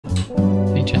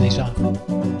Can you turn these off?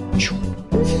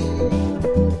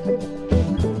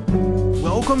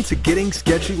 Welcome to Getting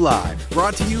Sketchy Live,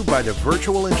 brought to you by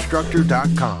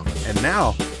thevirtualinstructor.com. And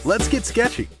now, let's get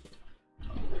sketchy.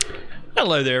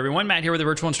 Hello there, everyone. Matt here with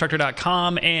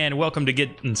thevirtualinstructor.com, and welcome to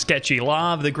Gettin Sketchy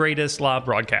Live, the greatest live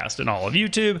broadcast in all of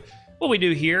YouTube. What we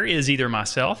do here is either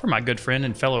myself or my good friend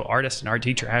and fellow artist and art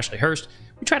teacher, Ashley Hurst,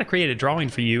 we try to create a drawing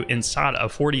for you inside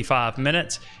of 45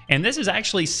 minutes. And this is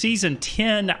actually season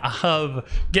 10 of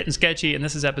Gettin Sketchy, and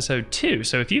this is episode 2.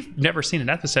 So if you've never seen an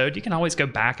episode, you can always go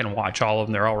back and watch all of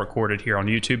them. They're all recorded here on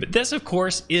YouTube. But this, of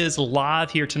course, is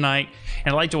live here tonight.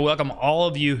 And I'd like to welcome all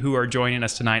of you who are joining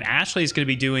us tonight. Ashley is going to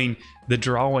be doing the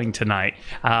drawing tonight.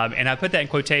 And I put that in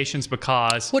quotations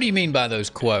because... What do you mean by those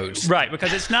quotes? Right,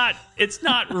 because it's not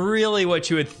really what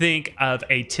you would think of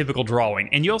a typical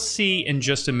drawing. And you'll see in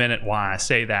just a minute why I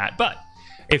say that. But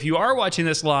if you are watching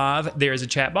this live, there is a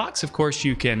chat box. Of course,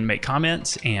 you can make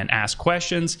comments and ask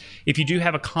questions. If you do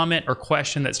have a comment or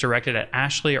question that's directed at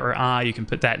Ashley or I, you can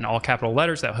put that in all capital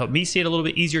letters. That'll help me see it a little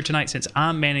bit easier tonight since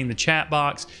I'm manning the chat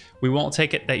box. We won't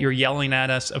take it that you're yelling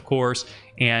at us, of course,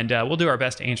 and we'll do our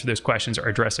best to answer those questions or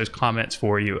address those comments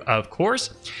for you, of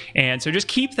course. And so just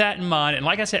keep that in mind. And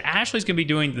like I said, Ashley's going to be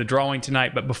doing the drawing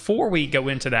tonight. But before we go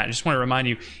into that, I just want to remind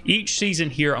you, each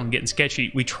season here on Gettin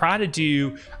Sketchy, we try to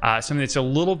do something that's a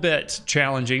little bit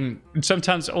challenging,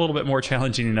 sometimes a little bit more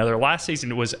challenging than other. Last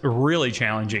season it was really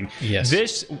challenging. Yes.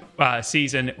 This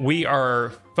season, we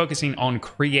are focusing on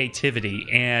creativity,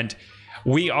 and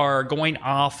we are going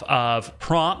off of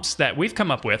prompts that we've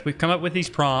come up with. We've come up with these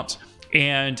prompts,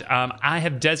 and I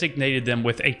have designated them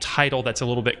with a title that's a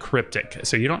little bit cryptic.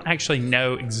 So you don't actually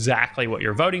know exactly what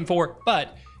you're voting for,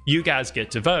 but you guys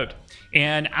get to vote.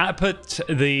 And I put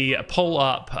the poll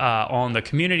up on the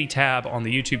community tab on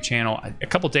the YouTube channel a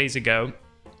couple days ago,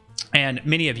 and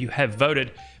many of you have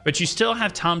voted, but you still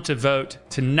have time to vote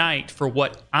tonight for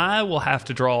what I will have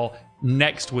to draw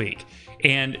next week.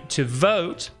 And to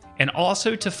vote, and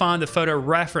also to find the photo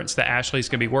reference that Ashley's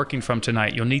going to be working from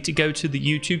tonight, you'll need to go to the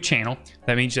YouTube channel.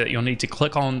 That means that you'll need to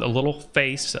click on the little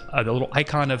face, the little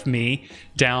icon of me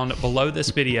down below this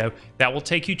video. That will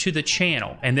take you to the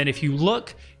channel. And then if you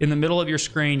look in the middle of your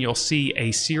screen, you'll see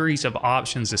a series of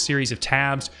options, a series of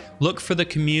tabs. Look for the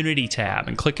community tab,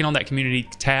 and clicking on that community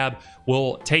tab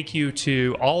will take you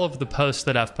to all of the posts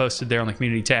that I've posted there on the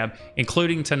community tab,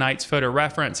 including tonight's photo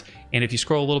reference. And if you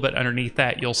scroll a little bit underneath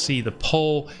that, you'll see the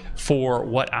poll for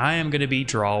what I am going to be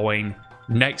drawing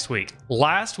next week.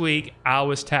 Last week, I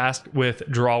was tasked with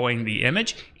drawing the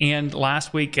image, and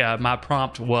last week my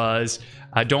prompt was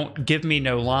don't give me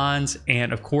no lines.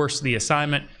 And of course, the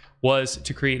assignment was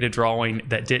to create a drawing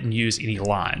that didn't use any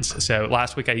lines. So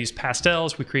last week I used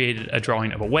pastels. We created a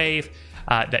drawing of a wave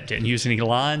that didn't use any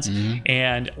lines.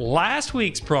 And last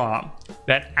week's prompt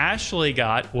that Ashley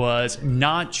got was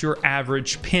not your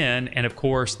average pen. And of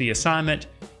course, the assignment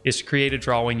is to create a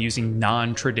drawing using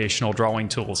non-traditional drawing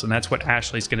tools. And that's what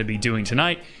Ashley's going to be doing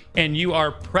tonight. And you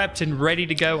are prepped and ready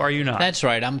to go, are you not? That's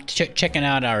right. I'm checking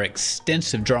out our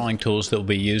extensive drawing tools that we'll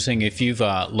be using. If you've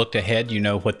looked ahead, you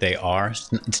know what they are.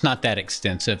 It's not that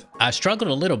extensive. I struggled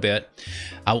a little bit.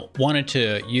 I wanted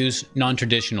to use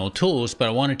non-traditional tools, but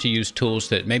I wanted to use tools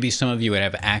that maybe some of you would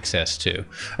have access to.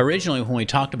 Originally, when we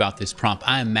talked about this prompt,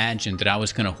 I imagined that I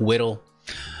was going to whittle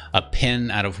a pen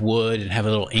out of wood and have a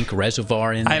little ink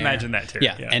reservoir in there. I imagine that too.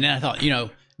 Yeah. And then I thought,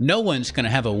 no one's going to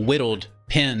have a whittled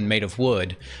pen made of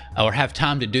wood or have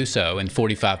time to do so in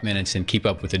 45 minutes and keep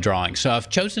up with the drawing. So I've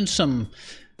chosen some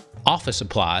office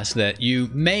supplies that you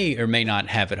may or may not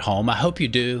have at home. I hope you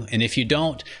do. And if you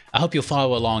don't, I hope you'll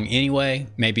follow along anyway.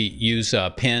 Maybe use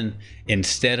a pen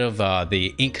instead of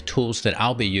the ink tools that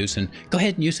I'll be using. Go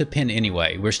ahead and use a pen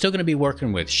anyway. We're still going to be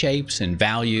working with shapes and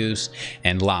values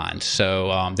and lines.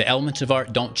 So the elements of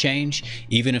art don't change,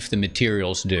 even if the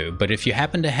materials do. But if you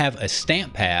happen to have a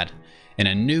stamp pad and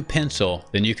a new pencil,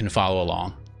 then you can follow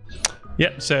along.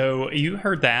 Yep, so you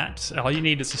heard that. All you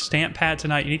need is a stamp pad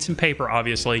tonight. You need some paper,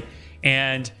 obviously,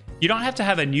 and you don't have to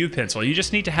have a new pencil. You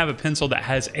just need to have a pencil that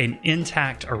has an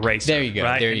intact eraser. There you go.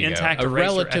 Right? There you go. A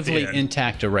relatively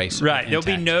intact eraser. Right. There'll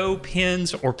be no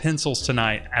pens or pencils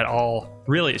tonight at all.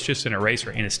 Really, it's just an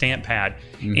eraser and a stamp pad.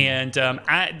 And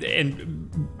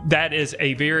that is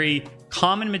a very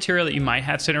common material that you might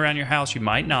have sitting around your house. You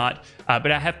might not.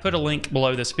 But I have put a link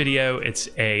below this video. It's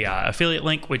a affiliate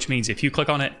link, which means if you click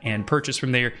on it and purchase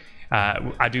from there,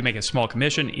 I do make a small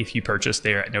commission if you purchase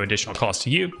there at no additional cost to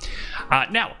you.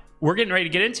 Now, we're getting ready to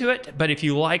get into it, but if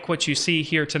you like what you see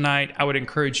here tonight, I would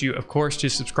encourage you, of course, to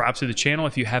subscribe to the channel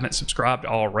if you haven't subscribed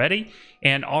already,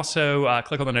 and also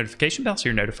click on the notification bell so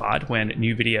you're notified when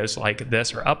new videos like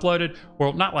this are uploaded.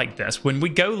 Well, not like this. When we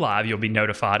go live, you'll be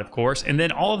notified, of course, and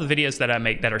then all of the videos that I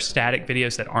make that are static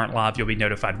videos that aren't live, you'll be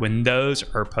notified when those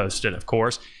are posted, of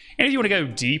course. And if you want to go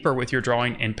deeper with your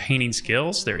drawing and painting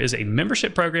skills, there is a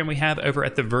membership program we have over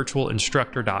at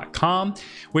thevirtualinstructor.com,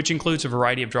 which includes a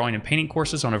variety of drawing and painting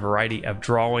courses on a variety of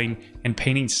drawing and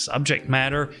painting subject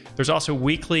matter. There's also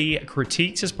weekly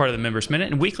critiques as part of the Members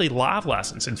Minute and weekly live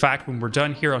lessons. In fact, when we're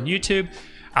done here on YouTube,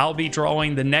 I'll be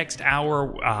drawing the next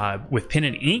hour with pen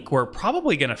and ink. We're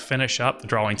probably going to finish up the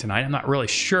drawing tonight. I'm not really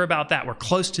sure about that. We're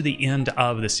close to the end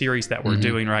of the series that we're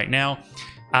doing right now.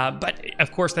 But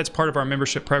of course, that's part of our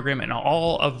membership program, and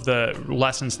all of the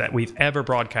lessons that we've ever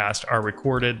broadcast are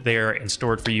recorded there and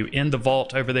stored for you in the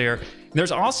vault over there.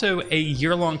 There's also a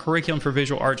year-long curriculum for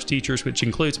visual arts teachers, which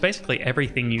includes basically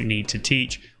everything you need to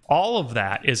teach. All of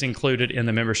that is included in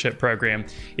the membership program.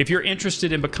 If you're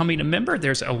interested in becoming a member,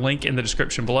 there's a link in the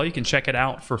description below. You can check it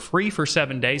out for free for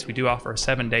 7 days. We do offer a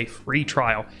 7-day free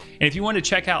trial. And if you want to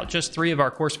check out just 3 of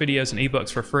our course videos and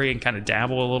ebooks for free and kind of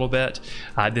dabble a little bit,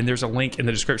 then there's a link in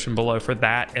the description below for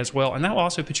that as well. And that will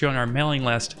also put you on our mailing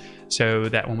list so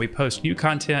that when we post new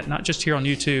content, not just here on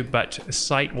YouTube, but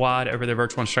site-wide over at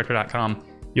virtualinstructor.com,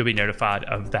 you'll be notified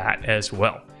of that as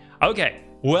well. Okay.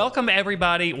 Welcome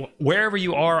everybody, wherever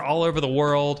you are, all over the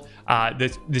world.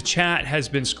 The chat has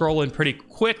been scrolling pretty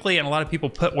quickly, and a lot of people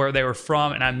put where they were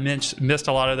from, and I missed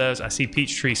a lot of those. I see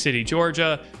Peachtree City,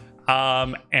 Georgia,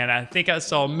 and I think I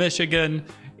saw Michigan.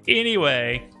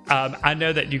 Anyway, I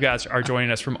know that you guys are joining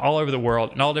us from all over the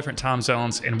world in all different time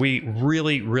zones, and we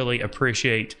really, really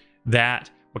appreciate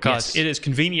that, because it is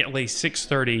conveniently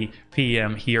 6:30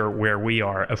 p.m. here where we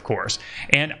are, of course.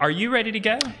 And are you ready to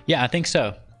go? Yeah, I think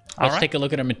so. Let's take a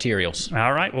look at our materials.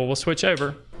 All right. Well, we'll switch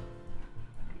over.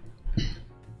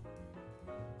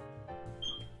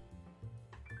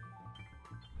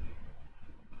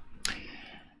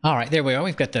 All right, there we are.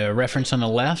 We've got the reference on the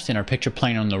left and our picture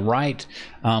plane on the right.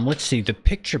 Let's see, the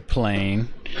picture plane,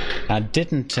 I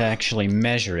didn't actually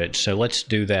measure it, so let's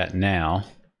do that now.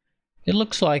 It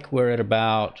looks like we're at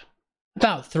about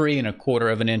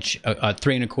 3¼ of an inch,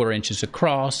 3¼ inches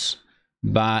across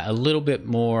by a little bit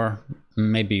more,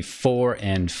 maybe 4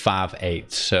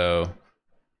 5/8. So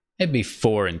maybe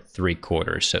 4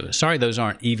 3/4. So sorry, those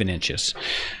aren't even inches.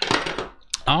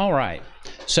 All right.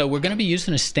 So we're going to be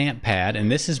using a stamp pad,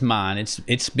 and this is mine.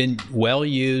 It's been well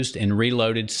used and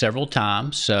reloaded several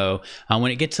times. So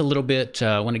when it gets a little bit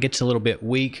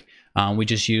weak, we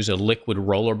just use a liquid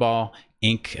rollerball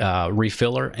ink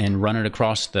refiller and run it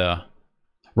across the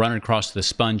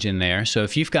sponge in there. So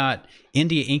if you've got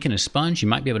India ink and a sponge, you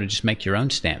might be able to just make your own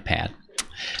stamp pad.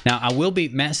 Now,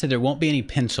 Matt said there won't be any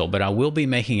pencil, but I will be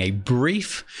making a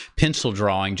brief pencil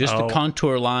drawing, just the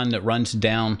contour line that runs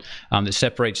down, that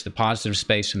separates the positive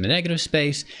space from the negative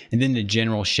space, and then the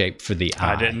general shape for the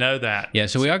eye. I didn't know that. Yeah,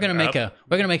 so we are going to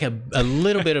make a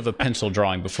little bit of a pencil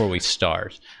drawing before we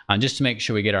start, just to make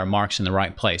sure we get our marks in the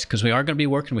right place, because we are going to be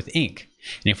working with ink.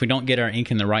 And if we don't get our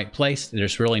ink in the right place,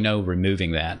 there's really no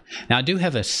removing that. Now, I do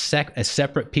have a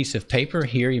separate piece of paper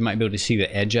here. You might be able to see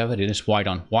the edge of it. It is white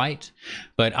on white.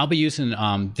 But I'll be using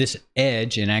this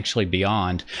edge and actually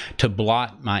beyond to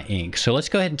blot my ink. So let's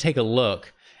go ahead and take a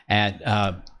look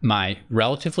at my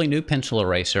relatively new pencil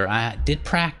eraser. I did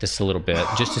practice a little bit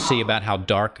just to see about how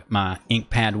dark my ink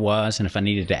pad was and if I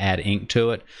needed to add ink to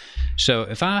it. So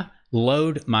if I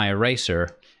load my eraser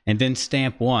and then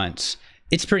stamp once,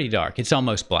 it's pretty dark. It's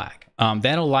almost black.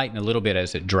 That'll lighten a little bit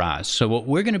as it dries. So what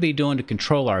we're going to be doing to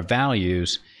control our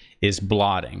values is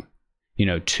blotting,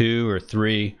 2 or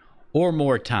 3 or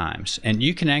more times. And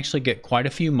you can actually get quite a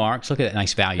few marks. Look at that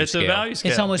nice value scale. It's a value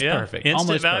scale. It's almost perfect. Instant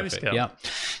almost value perfect. scale. Yep.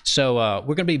 So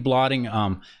we're going to be blotting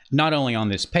not only on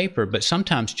this paper, but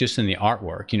sometimes just in the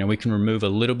artwork. We can remove a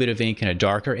little bit of ink in a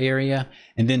darker area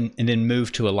and then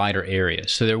move to a lighter area.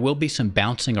 So there will be some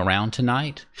bouncing around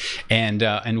tonight, and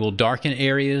we'll darken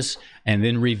areas and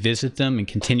then revisit them and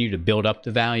continue to build up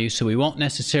the value. So we won't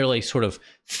necessarily sort of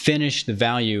finish the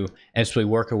value as we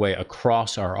work our way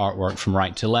across our artwork from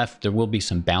right to left. There will be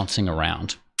some bouncing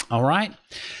around. All right.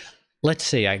 Let's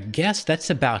see. I guess that's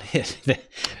about it.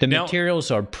 The materials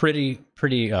are pretty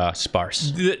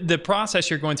sparse. The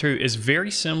process you're going through is very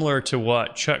similar to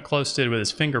what Chuck Close did with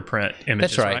his fingerprint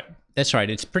images. That's right. That's right.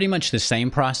 It's pretty much the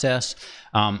same process.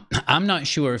 I'm not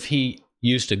sure if he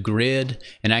used a grid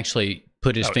and actually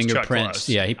put his Oh, it's Chuck fingerprints. Close.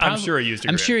 Yeah, I'm sure he used a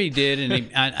I'm grid. sure he did, and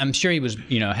I'm sure he was,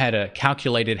 had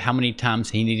calculated how many times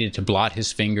he needed to blot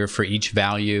his finger for each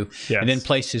value, and then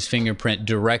place his fingerprint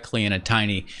directly in a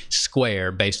tiny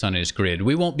square based on his grid.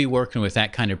 We won't be working with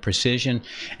that kind of precision,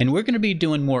 and we're going to be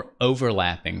doing more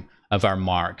overlapping of our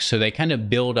marks, so they kind of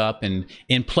build up, and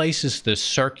in places the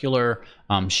circular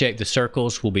shape, the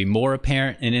circles will be more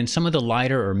apparent, and in some of the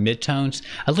lighter or midtones,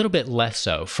 a little bit less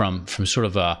so, from sort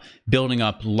of building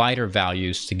up lighter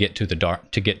values to get to the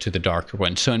darker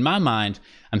ones. So in my mind,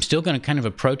 I'm still going to kind of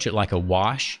approach it like a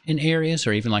wash in areas,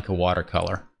 or even like a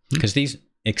watercolor, because these,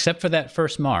 except for that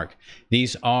first mark,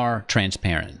 these are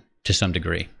transparent to some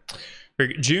degree.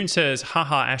 June says,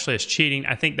 haha, Ashley is cheating.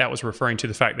 I think that was referring to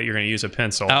the fact that you're going to use a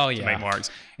pencil to make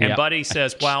marks. And Buddy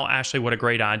says, wow, Ashley, what a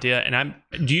great idea. And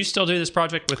do you still do this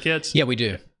project with kids? Yeah, we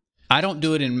do. I don't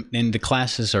do it in the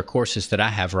classes or courses that I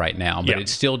have right now, but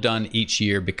it's still done each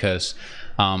year because,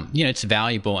 it's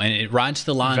valuable, and it rides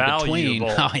the line between.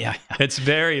 Oh yeah, it's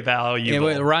very valuable.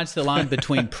 It rides the line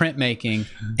between printmaking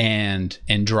and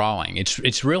drawing.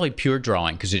 It's really pure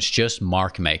drawing because it's just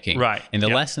mark making. Right. And the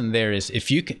lesson there is,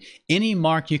 if you can, any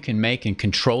mark you can make and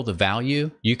control the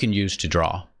value, you can use to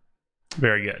draw.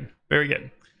 Very good. Very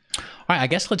good. All right, I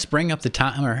guess let's bring up the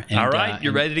timer. And, all right,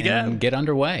 you're ready to go. And get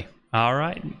underway. All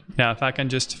right. Now, if I can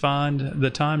just find the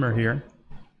timer here.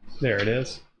 There it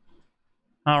is.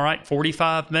 All right,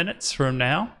 45 minutes from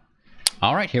now.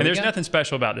 All right, here we go. And there's nothing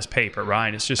special about this paper,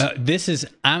 right? It's just...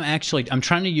 I'm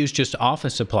trying to use just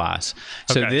office supplies.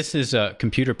 So this is a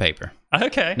computer paper.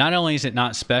 Okay. Not only is it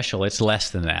not special, it's less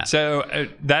than that. So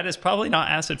that is probably not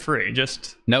acid-free,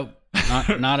 just... Nope,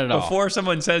 not at all. Before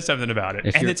someone says something about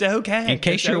it. And it's okay. In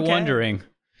case you're wondering...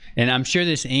 And I'm sure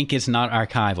this ink is not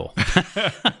archival.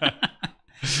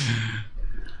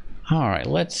 All right,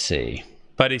 let's see.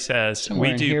 Buddy says,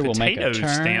 somewhere we do we'll potato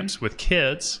stamps with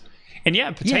kids. And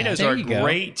potatoes are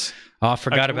great. Oh, I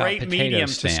forgot about potato stamps. A great medium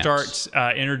to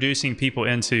start introducing people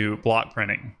into block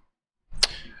printing.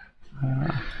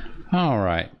 All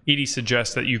right. Edie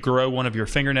suggests that you grow one of your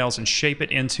fingernails and shape it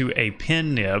into a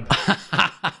pen nib.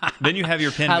 Then you have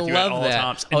your pen with you at all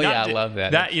times. And I love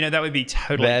that. That would be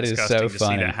totally disgusting to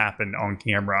see that happen on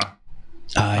camera.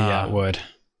 Yeah, it would.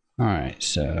 All right,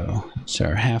 so it's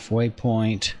our halfway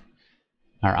point.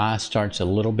 Our eye starts a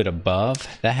little bit above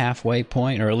the halfway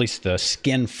point, or at least the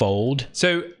skin fold.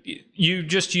 So you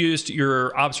just used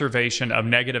your observation of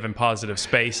negative and positive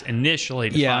space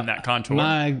initially to find that contour.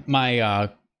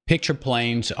 My picture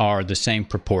planes are the same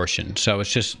proportion. So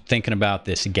it's just thinking about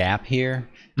this gap here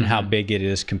and how big it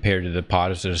is compared to the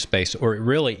positive space, or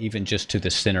really even just to the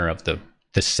center of the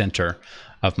center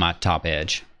of my top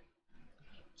edge.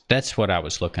 That's what I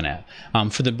was looking at.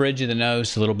 For the bridge of the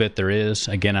nose, a little bit there is.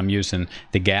 Again, I'm using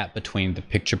the gap between the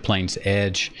picture plane's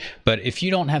edge. But if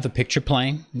you don't have a picture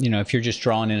plane, if you're just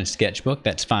drawing in a sketchbook,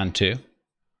 that's fine too.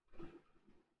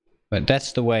 But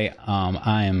that's the way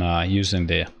I am using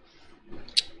the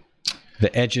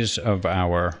edges of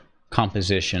our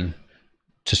composition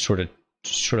to sort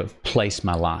of place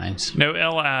my lines.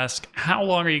 Noel asks, how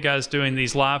long are you guys doing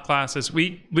these live classes?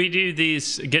 We do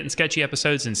these Gettin' Sketchy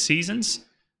episodes in seasons.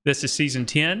 This is season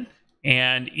 10,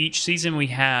 and each season we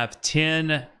have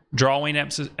 10 drawing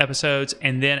episodes,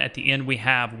 and then at the end we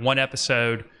have one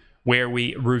episode where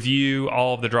we review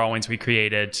all of the drawings we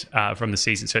created from the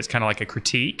season. So it's kind of like a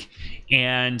critique.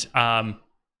 And I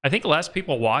think less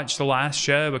people watch the last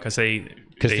show because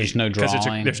there's no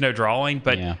drawing. There's no drawing.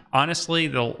 But honestly,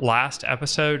 the last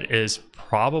episode is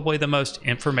probably the most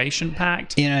information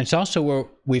packed. It's also where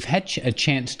we've had a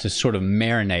chance to sort of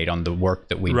marinate on the work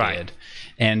that we did,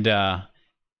 and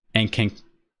can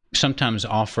sometimes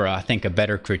offer, I think, a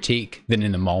better critique than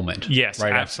in the moment. Yes,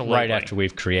 absolutely. Right after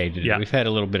we've created it, we've had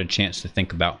a little bit of chance to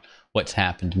think about what's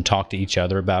happened and talk to each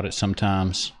other about it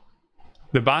sometimes.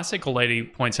 The bicycle lady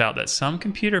points out that some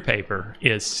computer paper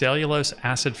is cellulose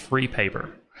acid-free paper.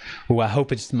 Oh, I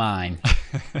hope it's mine.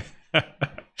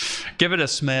 Give it a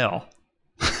smell.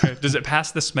 Does it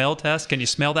pass the smell test? Can you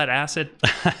smell that acid?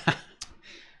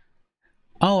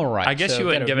 All right. I guess you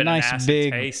wouldn't give it nice, an acid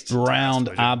big, taste round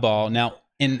test, eyeball. Now,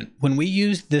 when we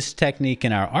use this technique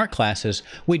in our art classes,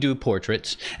 we do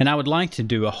portraits, and I would like to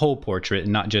do a whole portrait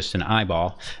and not just an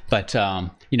eyeball. But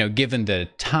given the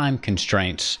time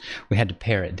constraints, we had to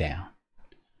pare it down.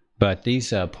 But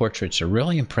these portraits are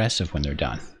really impressive when they're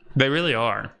done. They really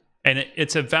are. And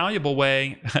it's a valuable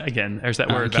way, again, there's that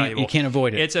word, valuable. You can't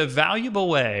avoid it. It's a valuable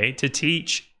way to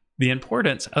teach the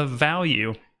importance of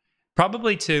value,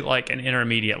 probably to like an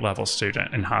intermediate level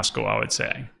student in high school, I would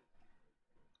say.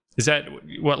 Is that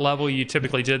what level you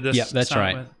typically did this? Yeah, that's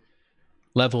right. With?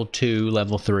 Level 2,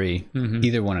 level 3,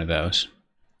 either one of those.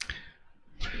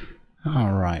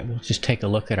 All right, we'll just take a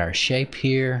look at our shape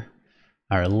here.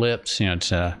 Our ellipse,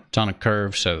 it's on a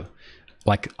curve, so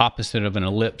like opposite of an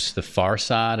ellipse, the far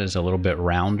side is a little bit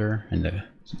rounder, and the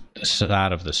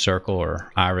side of the circle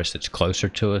or iris that's closer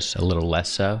to us, a little less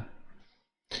so.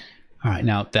 All right,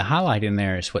 now the highlight in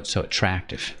there is what's so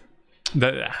attractive.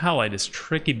 The highlight is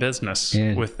tricky business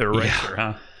with the eraser,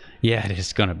 huh? Yeah, it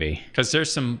is going to be. Because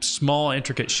there's some small,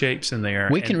 intricate shapes in there.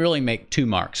 We can really make 2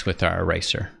 marks with our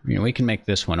eraser. We can make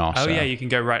this one also. Oh, yeah, you can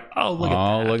go right. Oh, look at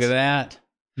that. Oh, look at that.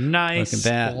 Nice look at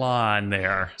that line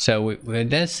there. So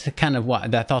that's kind of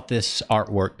what I thought this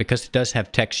artwork, because it does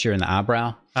have texture in the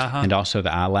eyebrow and also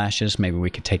the eyelashes. Maybe we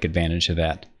could take advantage of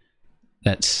that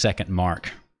second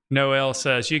mark. Noel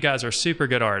says, you guys are super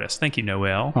good artists. Thank you,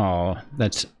 Noel. Oh,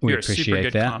 we You're appreciate a super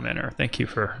good that. commenter. Thank you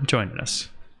for joining us.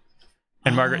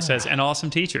 And Margaret says, and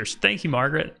awesome teachers. Thank you,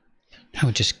 Margaret. I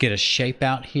would just get a shape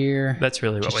out here. That's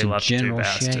really what just we love to do shape.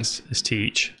 best is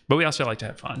teach. But we also like to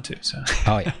have fun, too. So.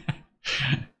 Oh, yeah.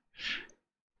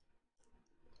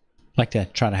 Like to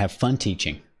try to have fun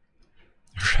teaching.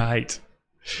 Right.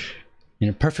 In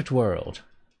a perfect world,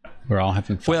 we're all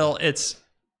having fun. Well, it's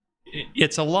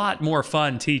a lot more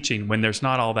fun teaching when there's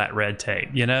not all that red tape,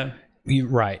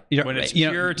 Right. When it's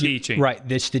pure teaching. Right.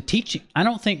 It's the teaching. I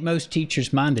don't think most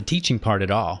teachers mind the teaching part at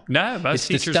all. No, most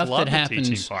teachers love the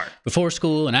teaching part. Before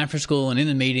school and after school and in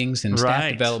the meetings and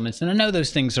staff developments. And I know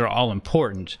those things are all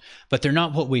important, but they're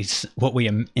not what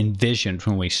we envisioned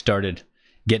when we started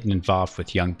getting involved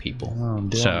with young people.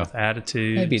 Dealing with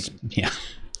attitudes. Maybe it's,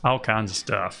 all kinds of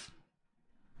stuff.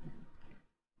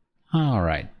 All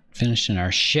right. Finishing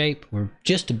our shape. I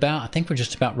think we're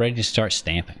just about ready to start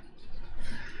stamping.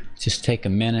 Just take a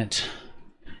minute.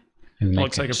 And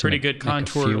looks like a pretty good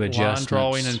contour line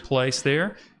drawing in place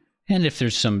there. And if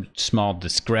there's some small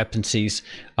discrepancies,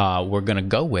 we're going to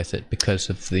go with it because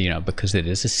it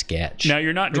is a sketch. Now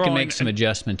you're not drawing. We can make some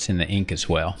adjustments in the ink as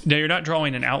well. Now you're not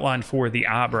drawing an outline for the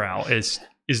eyebrow. Is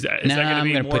that going to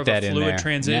be more of a fluid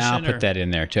transition? I'll put that in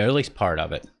there too, or at least part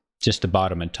of it. Just the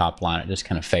bottom and top line, it just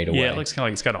kind of fade away. Yeah, it looks kind of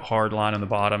like it's got a hard line on the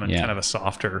bottom and kind of a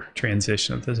softer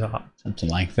transition at the top. Something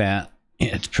like that.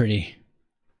 Yeah, it's pretty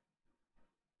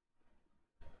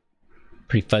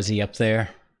fuzzy up there.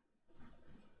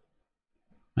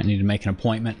 Might need to make an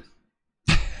appointment.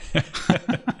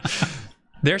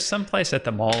 There's some place at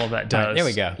the mall that does there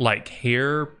we go. Like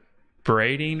hair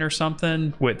braiding or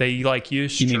something. What they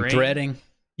use string. You mean threading?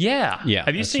 Yeah. Yeah.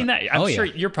 Have you seen that? I'm sure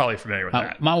you're probably familiar with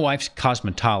that. My wife's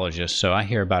cosmetologist, so I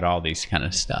hear about all these kind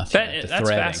of stuff. That's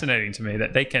fascinating to me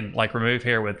that they can like remove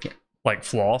hair with like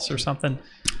floss or something.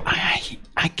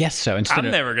 I guess so.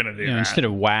 I'm never going to do that. Instead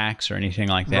of wax or anything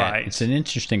like that. Right. It's an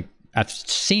interesting. I've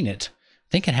seen it.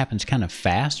 I think it happens kind of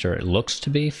fast, or it looks to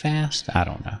be fast. I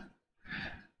don't know.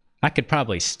 I could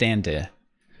probably stand to.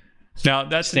 Now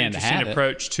that's an interesting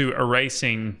approach to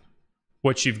erasing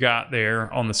what you've got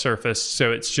there on the surface,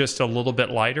 so it's just a little bit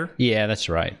lighter. Yeah, that's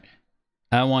right.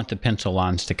 I want the pencil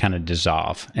lines to kind of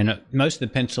dissolve. And most of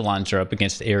the pencil lines are up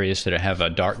against areas that have a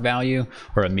dark value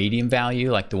or a medium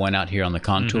value, like the one out here on the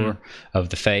contour of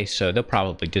the face. So they'll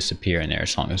probably disappear in there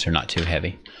as long as they're not too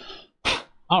heavy.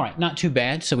 All right, not too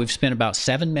bad. So we've spent about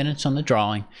 7 minutes on the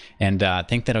drawing, and I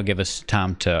think that'll give us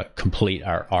time to complete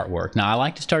our artwork. Now, I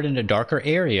like to start in a darker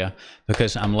area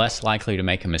because I'm less likely to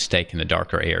make a mistake in the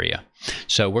darker area.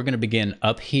 So we're going to begin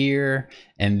up here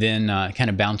and then kind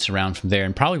of bounce around from there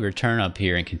and probably return up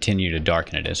here and continue to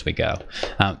darken it as we go.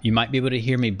 You might be able to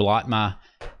hear me blot my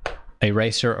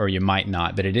eraser, or you might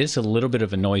not, but it is a little bit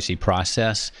of a noisy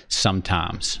process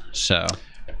sometimes. So...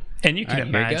 And you can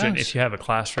imagine if you have a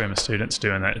classroom of students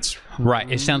doing that, it's right.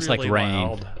 It sounds really like rain,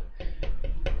 loud.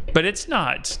 But it's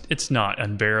not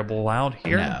unbearable loud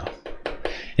here. No.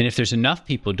 And if there's enough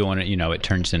people doing it, it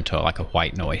turns into like a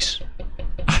white noise.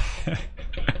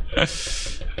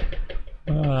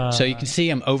 So you can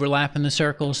see I'm overlapping the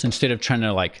circles instead of trying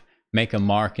to like make a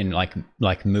mark and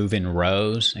like move in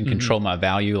rows and control my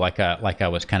value like I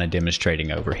was kind of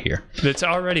demonstrating over here. It's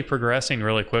already progressing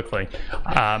really quickly.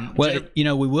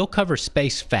 We will cover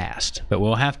space fast, but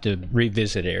we'll have to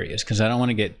revisit areas because I don't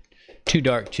want to get too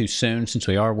dark too soon since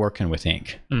we are working with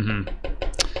ink.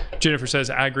 Jennifer says,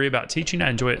 I agree about teaching. I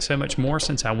enjoy it so much more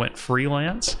since I went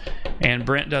freelance. And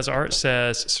Brent Does Art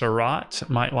says, Surratt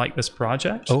might like this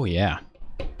project. Oh, yeah.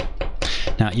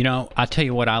 Now, I tell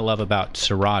you what I love about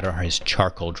Surratt are his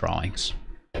charcoal drawings.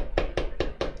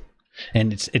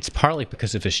 And it's partly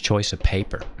because of his choice of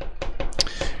paper.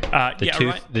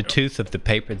 The tooth of the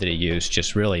paper that he used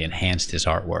just really enhanced his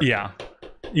artwork.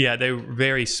 Yeah, they're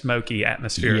very smoky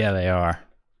atmosphere. Yeah, they are.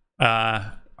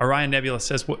 Orion Nebula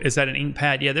says, is that an ink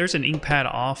pad? Yeah, there's an ink pad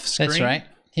off screen. That's right.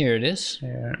 here it is.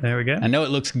 There we go. I know it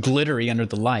looks glittery under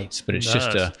the lights, but it's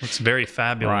just a. It's very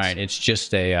fabulous. Right. It's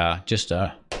just a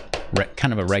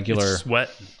kind of a regular sweat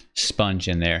sponge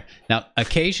in there. Now,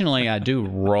 occasionally I do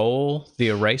roll the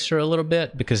eraser a little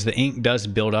bit because the ink does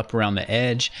build up around the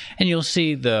edge, and you'll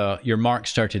see your marks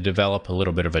start to develop a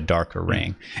little bit of a darker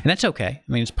ring, and that's okay.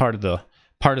 I mean, it's part of the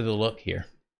look here.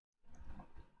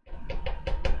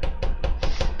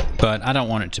 But I don't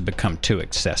want it to become too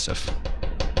excessive.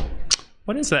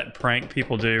 What is that prank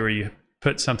people do where you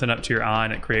put something up to your eye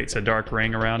and it creates a dark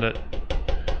ring around it? You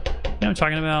know what I'm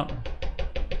talking about?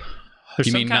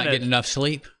 You mean not getting enough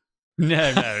sleep?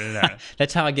 No.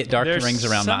 That's how I get dark rings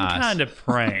around my eyes. There's some kind of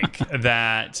prank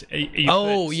that you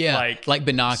put, like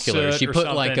binoculars. You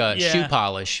put like a shoe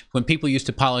polish. When people used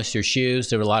to polish their shoes,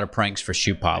 there were a lot of pranks for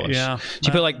shoe polish. Yeah. So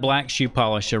you put like black shoe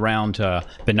polish around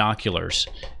binoculars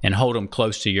and hold them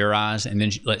close to your eyes, and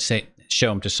then let's say show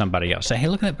them to somebody else. Say, hey,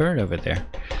 look at that bird over there.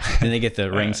 Then they get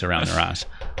the rings around their eyes.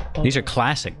 These are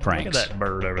classic pranks. Look at that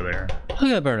bird over there. Look at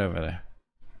that bird over there.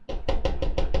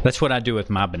 That's what I do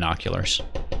with my binoculars.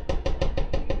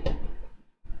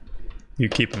 You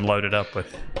keep them loaded up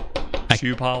with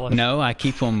shoe polish? No, I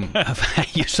keep them. I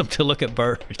use them to look at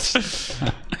birds.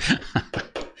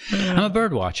 I'm a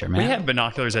bird watcher, man. We have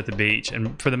binoculars at the beach,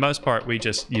 and for the most part, we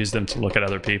just use them to look at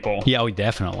other people. Yeah, we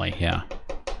definitely, yeah.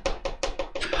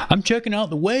 I'm checking out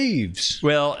the waves.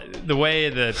 Well, the way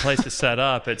the place is set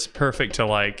up, it's perfect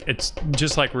to it's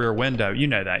just like Rear Window. You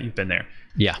know that. You've been there.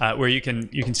 Yeah. Where you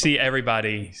can see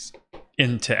everybody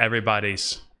into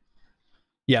everybody's.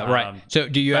 Yeah, right. So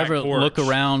do you ever look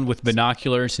around with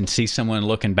binoculars and see someone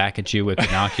looking back at you with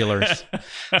binoculars?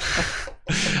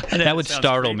 That would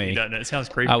startle me. Doesn't it? It sounds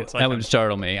creepy. That would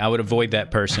startle me. I would avoid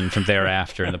that person from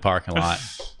thereafter in the parking lot.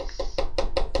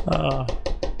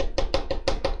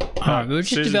 We're just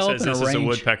Susan developing says this a range. is a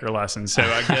woodpecker lesson, so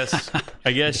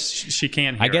I guess she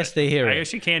can hear it. I guess they hear it. I guess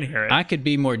she can hear it. I could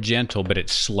be more gentle, but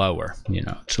it's slower.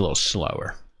 It's a little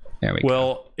slower. There we go.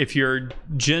 Well, if you're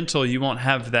gentle, you won't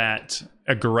have that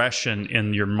aggression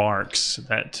in your marks.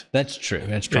 That's true.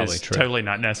 That's probably true. Totally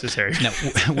not necessary. Now,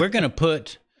 we're going to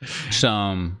put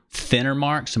some thinner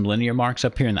marks, some linear marks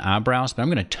up here in the eyebrows, but I'm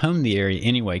going to tone the area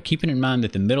anyway, keeping in mind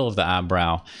that the middle of the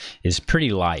eyebrow is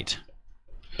pretty light.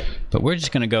 But we're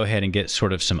just going to go ahead and get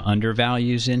sort of some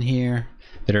undervalues in here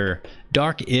that are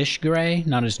dark-ish gray,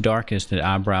 not as dark as the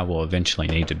eyebrow will eventually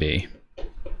need to be.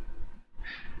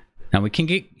 Now you can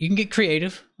get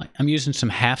creative. I'm using some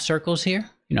half circles here.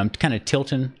 I'm kind of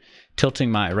tilting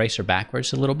my eraser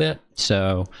backwards a little bit.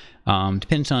 So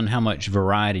depends on how much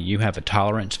variety you have a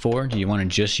tolerance for. Do you want to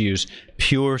just use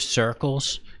pure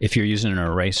circles if you're using an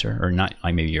eraser, or not,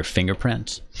 like maybe your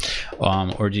fingerprints,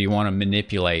 or do you want to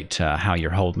manipulate how you're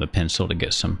holding the pencil to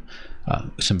get some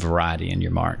variety in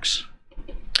your marks?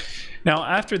 Now,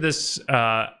 after this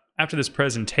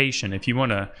presentation, if you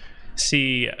want to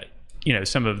see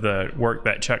some of the work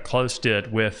that Chuck Close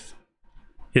did with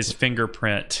his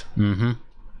fingerprint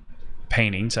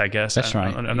paintings, I guess. That's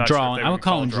right. I'm not drawing. Sure I would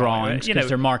call them drawings because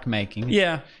they're mark making.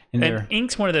 Yeah. And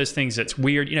ink's one of those things that's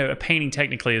weird. A painting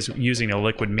technically is using a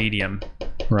liquid medium.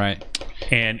 Right.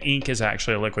 And ink is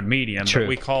actually a liquid medium. True. But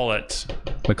we call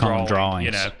them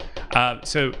drawings.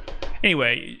 So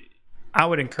anyway, I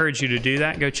would encourage you to do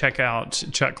that. Go check out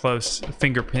Chuck Close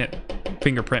fingerprint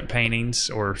paintings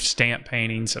or stamp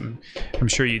paintings. I'm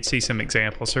sure you'd see some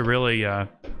examples. They're really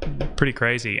pretty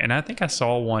crazy. And I think I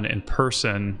saw one in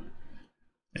person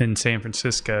in San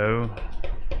Francisco.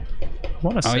 I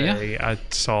want to say I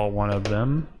saw one of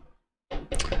them. I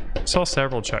saw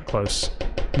several Chuck Close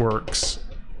works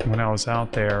when I was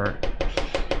out there.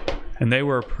 And they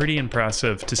were pretty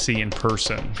impressive to see in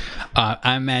person.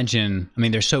 I imagine,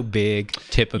 they're so big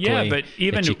typically but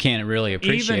even, that you can't really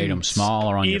appreciate them small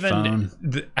or on your phone.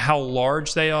 How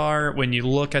large they are, when you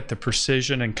look at the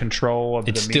precision and control of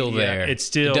it's still media, there. It's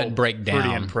still it doesn't break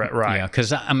down. Right. Yeah,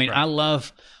 because I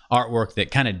love artwork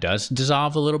that kind of does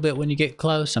dissolve a little bit when you get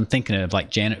close. I'm thinking of like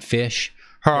Janet Fish.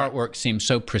 Her artwork seems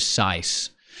so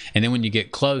precise. And then when you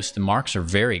get close, the marks are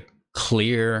very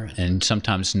clear and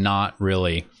sometimes not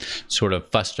really sort of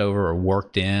fussed over or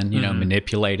worked in,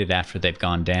 manipulated after they've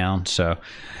gone down. So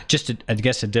just, I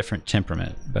guess, a different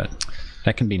temperament, but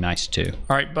that can be nice too.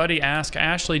 All right, Buddy asked,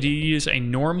 Ashley, do you use a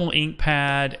normal ink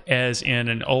pad as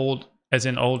in old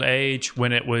age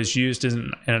when it was used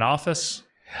in an office?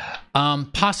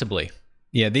 Possibly.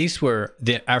 Yeah, these were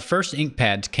our first ink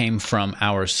pads came from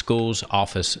our school's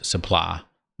office supply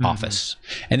office,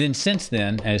 and then since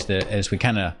then, as we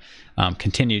kind of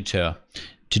continued to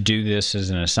do this as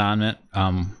an assignment,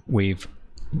 we've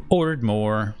ordered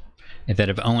more that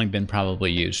have only been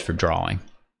probably used for drawing.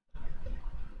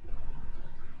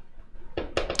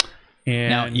 And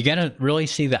Now, you got to really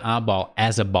see the eyeball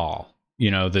as a ball.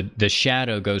 The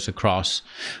shadow goes across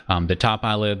the top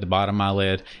eyelid, the bottom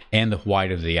eyelid, and the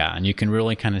white of the eye. And you can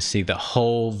really kind of see the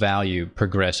whole value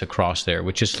progress across there,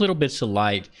 which is little bits of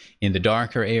light in the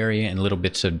darker area and little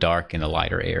bits of dark in the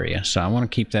lighter area. So I want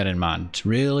to keep that in mind. It's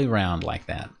really round like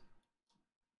that.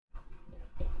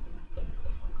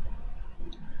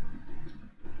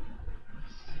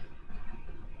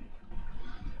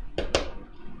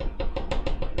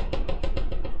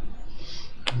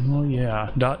 Oh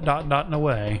yeah, dotting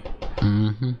away.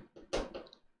 Mm-hmm.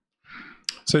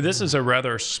 So this is a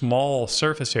rather small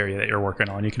surface area that you're working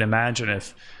on. You can imagine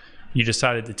if you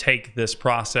decided to take this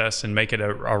process and make it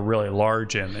a really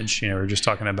large image. We're just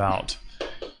talking about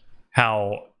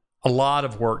how a lot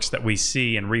of works that we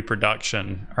see in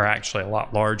reproduction are actually a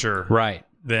lot larger, Right.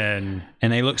 And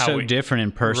they look so different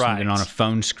in person Right. than on a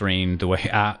phone screen, the way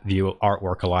I view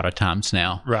artwork a lot of times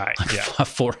now. Right, Like yeah. a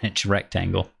 4-inch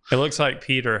rectangle. It looks like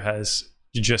Peter has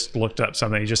just looked up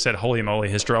something. He just said, holy moly,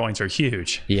 his drawings are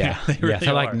huge. Yeah. Really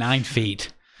they're like are. 9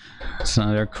 feet.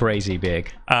 So they're crazy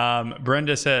big.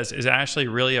 Brenda says, is Ashley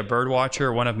really a bird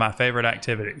watcher? One of my favorite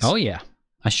activities. Oh, yeah.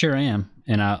 I sure am.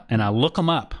 And I look them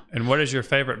up. And what is your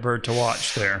favorite bird to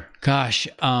watch there? Gosh,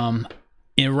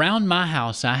 around my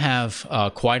house, I have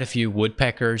quite a few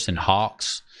woodpeckers and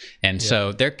hawks. And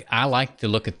so I like to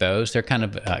look at those. They're kind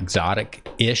of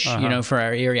exotic-ish, for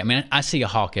our area. I mean, I see a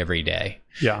hawk every day.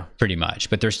 Yeah. Pretty much,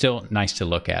 but they're still nice to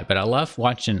look at. But I love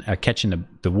catching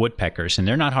the woodpeckers, and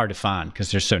they're not hard to find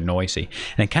because they're so noisy.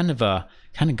 And they kind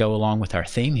of go along with our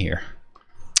theme here.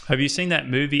 Have you seen that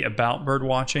movie about bird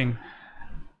watching?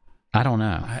 I don't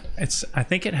know. I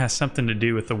think it has something to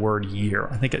do with the word year.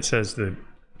 I think it says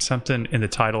something in the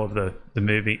title of the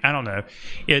movie. I don't know.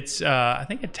 It's I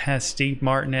think it has Steve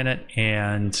Martin in it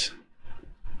and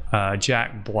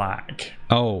Jack Black.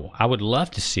 Oh, I would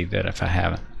love to see that if I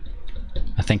haven't.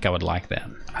 I think I would like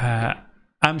that.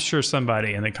 I'm sure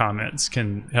somebody in the comments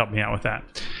can help me out with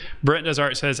that. Brent Does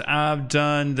Art says, I've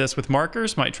done this with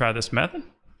markers. Might try this method.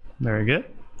 Very good.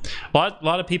 A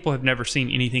lot of people have never seen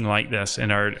anything like this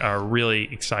and are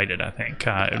really excited, I think,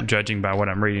 judging by what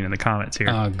I'm reading in the comments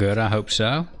here. Good. I hope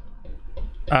so.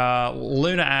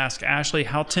 Luna asks, Ashley,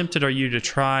 how tempted are you to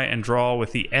try and draw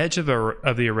with the edge of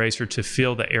the eraser to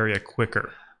fill the area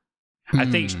quicker? I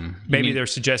think maybe they're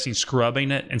suggesting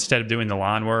scrubbing it instead of doing the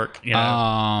line work.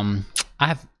 I'm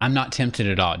not tempted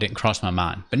at all. It didn't cross my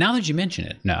mind. But now that you mention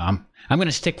it, no, I'm going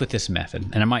to stick with this method,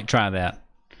 and I might try that.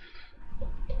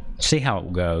 See how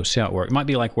it goes. See how it works. It might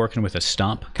be like working with a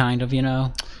stump, kind of,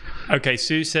 Okay,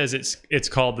 Sue says it's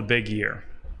called The Big Year.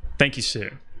 Thank you,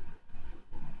 Sue.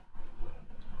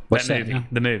 What's that that movie? now?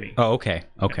 The movie. Oh, okay.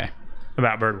 Okay.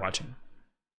 About bird watching.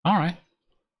 All right.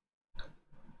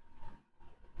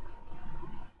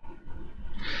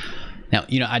 Now,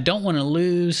 I don't want to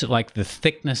lose like the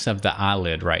thickness of the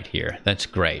eyelid right here. That's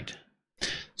great.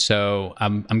 So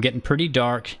I'm getting pretty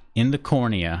dark in the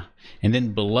cornea, and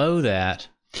then below that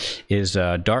is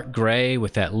dark gray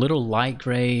with that little light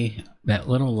gray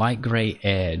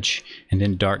edge, and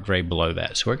then dark gray below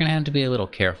that. So we're going to have to be a little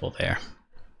careful there.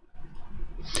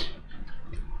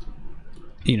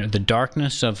 The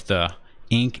darkness of the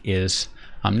ink is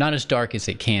not as dark as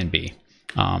it can be.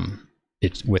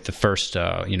 It's with the first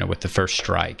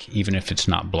strike, even if it's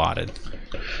not blotted.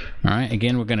 All right.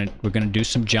 Again, we're gonna do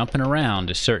some jumping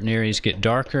around. As certain areas get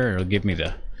darker, it'll give me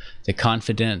the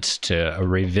confidence to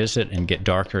revisit and get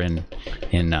darker in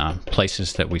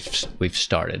places that we've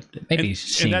started. Maybe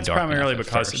and that's primarily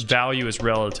because value is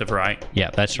relative, right?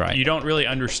 Yeah, that's right. You don't really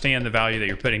understand the value that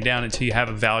you're putting down until you have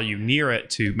a value near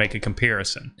it to make a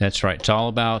comparison. That's right. It's all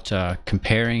about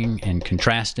comparing and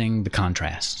contrasting the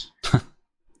contrasts.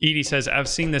 Edie says, I've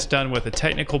seen this done with a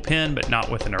technical pen, but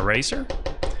not with an eraser.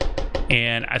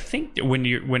 And I think that when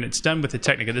it's done with the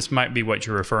technical, this might be what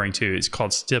you're referring to. It's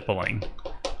called stippling,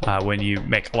 when you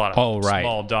make a lot of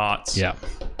small dots. Yeah.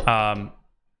 That's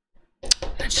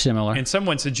similar. And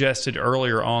someone suggested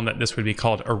earlier on that this would be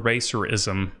called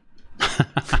eraserism.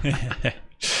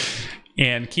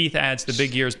 And Keith adds, the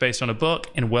big year is based on a book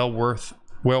and well worth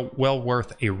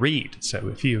a read. So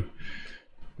if you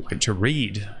like to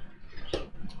read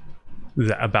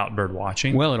about bird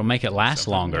watching, well, it'll make it last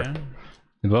longer. Yeah.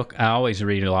 The book, I always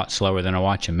read a lot slower than I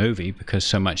watch a movie because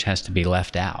so much has to be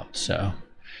left out. So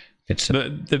it's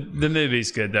the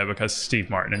movie's good though because Steve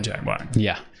Martin and Jack Black.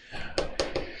 Yeah.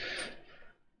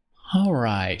 All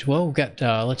right. Well, we've got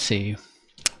let's see.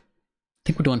 I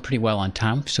think we're doing pretty well on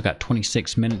time. We've still got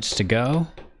 26 minutes to go.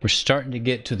 We're starting to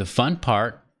get to the fun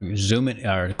part.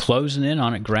 Closing in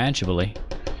on it gradually.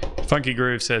 Funky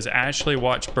Groove says, Ashley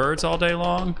watch birds all day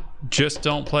long? Just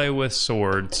don't play with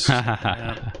swords.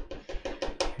 Yeah.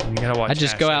 You gotta watch I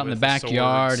just go Ashley out in the with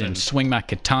backyard swords and swing my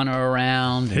katana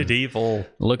around and medieval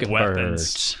look at weapons.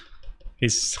 birds.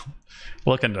 He's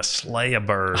looking to slay a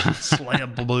bird, slay a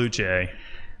blue jay.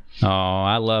 Oh,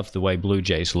 I love the way blue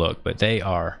jays look, but they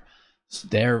have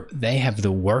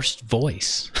the worst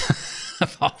voice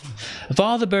of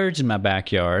all the birds in my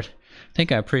backyard. I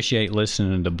think I appreciate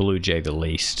listening to blue jay the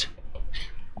least.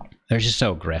 They're just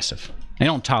so aggressive. They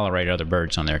don't tolerate other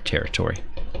birds on their territory.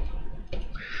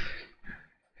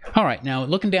 All right, now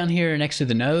looking down here next to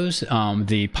the nose,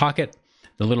 the pocket,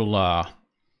 the little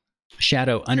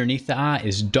shadow underneath the eye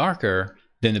is darker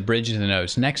than the bridge of the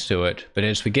nose next to it. But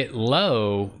as we get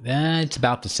low, it's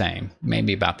about the same,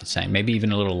 maybe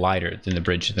even a little lighter than the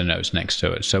bridge of the nose next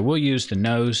to it. So we'll use the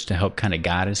nose to help kind of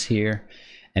guide us here,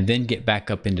 and then get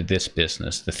back up into this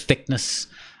business, the thickness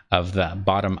of the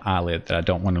bottom eyelid that I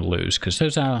don't want to lose, because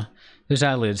those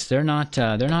eyelids, they're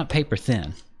not paper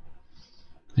thin.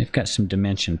 They've got some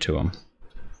dimension to them.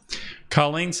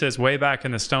 Colleen says, way back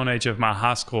in the Stone Age of my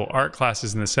high school art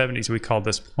classes in the 70s, we called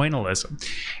this pointillism.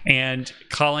 And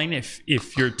Colleen, if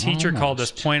your teacher called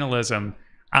this pointillism,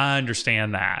 I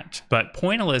understand that. But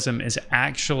pointillism is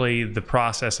actually the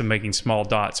process of making small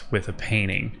dots with a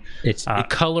painting. It's the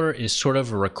color is sort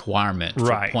of a requirement for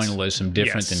Right. pointillism,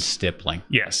 different than stippling.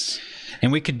 Yes.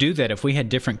 And we could do that if we had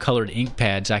different colored ink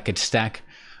pads. I could stack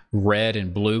red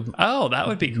and blue Oh, that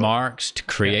would be cool. marks to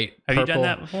create Have purple. you done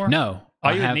that before? No.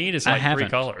 All you would need is like three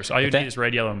colors. All you would need is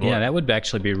red, yellow, and blue. Yeah, that would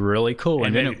actually be really cool.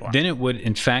 And maybe then it would,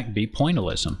 in fact, be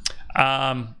pointillism.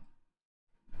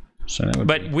 So that would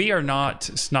But we are not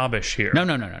snobbish here. No.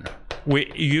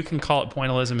 You can call it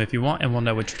pointillism if you want, and we'll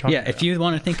know what you're talking about. Yeah, if you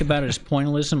want to think about it as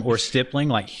pointillism or stippling,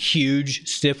 like huge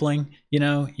stippling,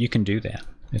 you can do that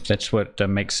if that's what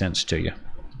makes sense to you.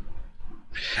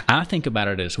 I think about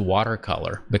it as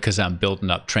watercolor because I'm building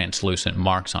up translucent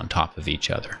marks on top of each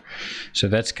other. So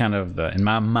that's kind of in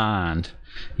my mind,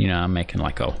 I'm making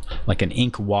like an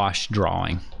ink wash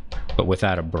drawing, but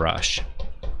without a brush.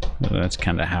 So that's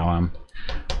kind of how I'm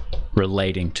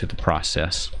relating to the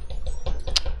process.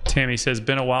 Tammy says,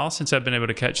 been a while since I've been able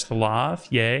to catch the live.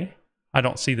 Yay. I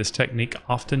don't see this technique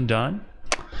often done.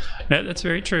 No, that's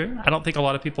very true. I don't think a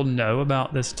lot of people know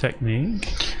about this technique.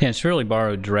 Yeah, it's really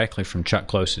borrowed directly from Chuck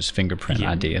Close's fingerprint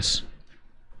ideas.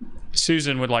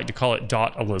 Susan would like to call it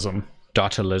dotilism.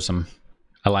 Dotilism.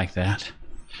 I like that.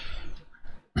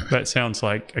 That sounds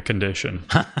like a condition.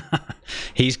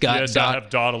 He's got yes, I have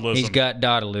dotilism. He's got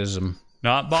dotilism.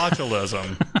 Not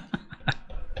botulism.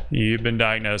 You've been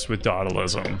diagnosed with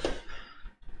dotilism.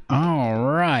 All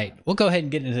right. We'll go ahead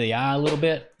and get into the eye a little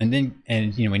bit, and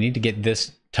we need to get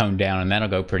this toned down, and that'll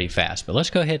go pretty fast. But let's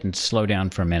go ahead and slow down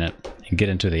for a minute and get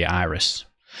into the iris.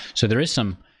 So there is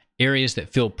some areas that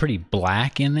feel pretty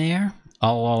black in there,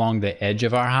 all along the edge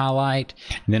of our highlight,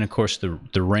 and then of course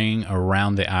the ring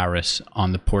around the iris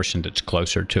on the portion that's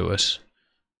closer to us.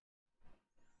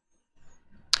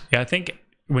 Yeah, I think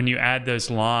when you add those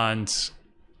lines,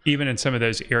 even in some of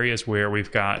those areas where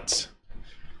we've got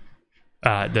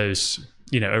those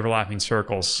overlapping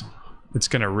circles, it's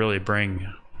going to really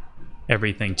bring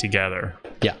everything together.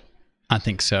 Yeah, I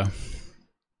think so.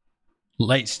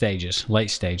 Late stages.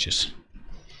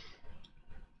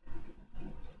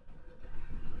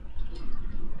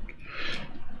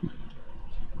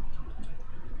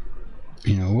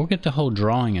 We'll get the whole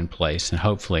drawing in place and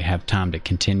hopefully have time to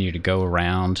continue to go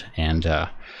around and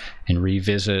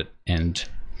revisit and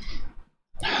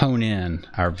hone in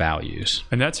our values.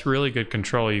 And that's really good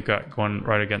control you've got going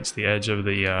right against the edge of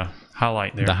the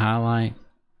highlight there. The highlight.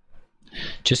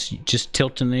 Just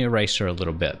tilting the eraser a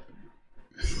little bit.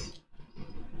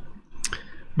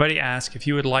 Buddy asked if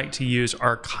you would like to use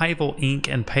archival ink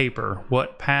and paper,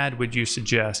 what pad would you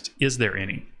suggest? Is there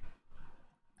any?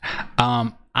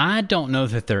 I don't know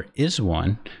that there is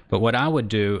one, but what I would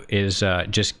do is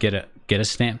just get a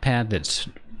stamp pad that's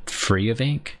free of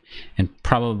ink, and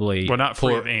probably not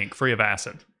free of ink, free of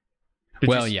acid.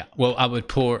 Yeah. Well, I would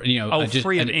pour.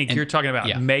 Free of ink. You're talking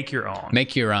about make your own.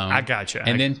 Make your own. I gotcha.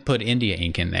 And then put India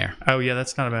ink in there. Oh yeah,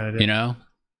 that's not a bad idea.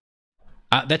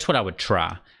 That's what I would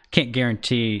try. Can't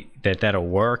guarantee that that'll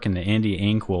work and the India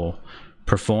ink will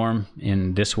perform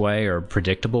in this way or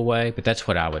predictable way, but that's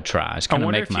what I would try. I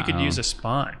wonder if you could use a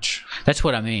sponge. That's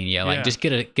what I mean. Yeah, just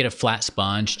get a flat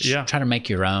sponge. Yeah. Try to make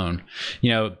your own.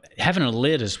 Having a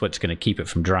lid is what's going to keep it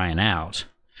from drying out,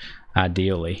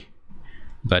 ideally.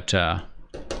 But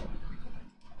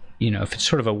if it's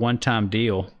sort of a one-time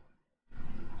deal,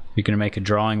 you're going to make a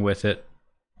drawing with it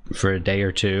for a day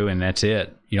or two, and that's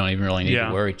it. You don't even really need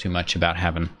to worry too much about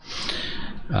having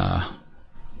a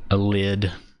lid.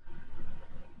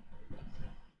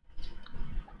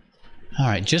 All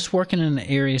right, just working in the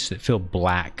areas that feel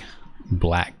black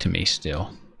to me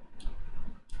still.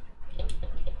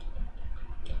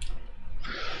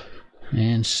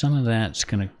 And some of that's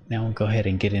going to, now we'll go ahead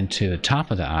and get into the top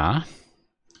of the eye.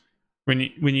 When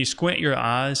you squint your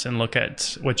eyes and look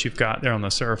at what you've got there on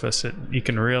the surface, you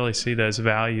can really see those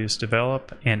values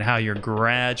develop and how you're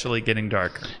gradually getting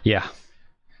darker. Yeah.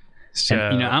 So,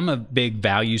 and, I'm a big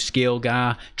value scale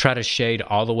guy. Try to shade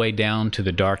all the way down to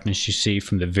the darkness you see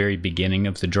from the very beginning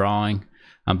of the drawing.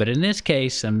 But in this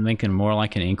case, I'm thinking more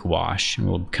like an ink wash, and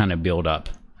we'll kind of build up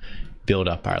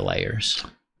our layers.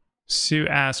 Sue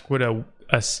asked, would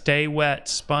a stay wet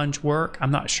sponge work?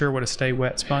 I'm not sure what a stay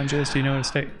wet sponge is. Do you know what a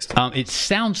stay? It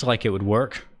sounds like it would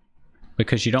work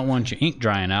because you don't want your ink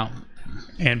drying out.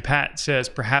 And Pat says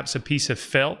perhaps a piece of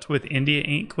felt with India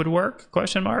ink would work?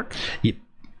 Question mark.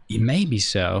 Maybe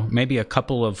so. Maybe a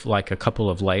couple of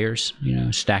layers.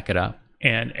 Stack it up.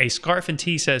 And a Scarf and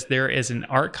Tea says there is an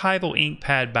archival ink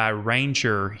pad by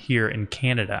Ranger here in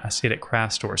Canada. I see it at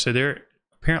craft store. So there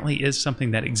apparently is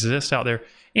something that exists out there.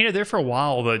 There for a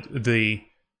while, the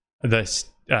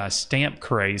stamp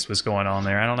craze was going on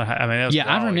there. I don't know how. I mean, that was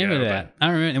I remember that.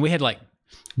 I remember, and we had like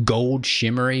gold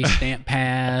shimmery stamp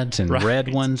pads and right.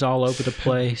 red ones all over the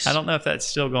place. I don't know if that's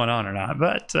still going on or not,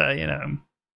 but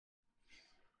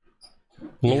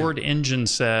Lord Engine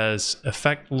says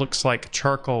effect looks like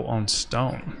charcoal on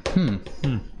stone.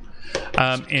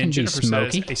 And Jennifer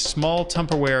says a small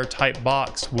Tupperware type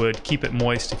box would keep it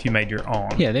moist if you made your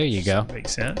own. Yeah, there you go.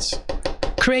 Makes sense.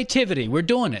 Creativity. We're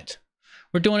doing it.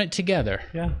 We're doing it together.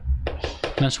 Yeah.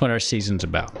 That's what our season's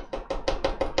about.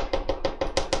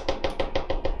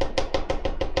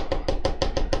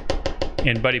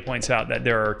 And Buddy points out that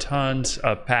there are tons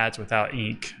of pads without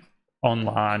ink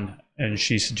online, and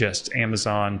she suggests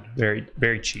Amazon, very,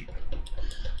 very cheap.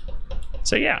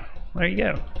 So yeah, there you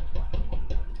go.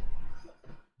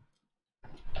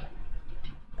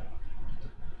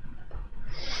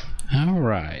 All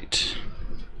right.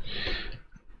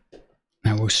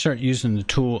 Now we'll start using the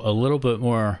tool a little bit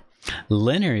more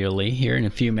linearly here in a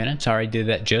few minutes. I already did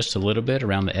that just a little bit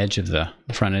around the edge of the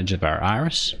front edge of our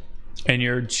iris. And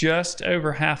you're just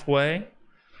over halfway.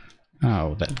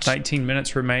 Oh, that's 19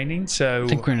 minutes remaining. So I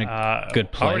think we're in a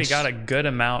good place. Already got a good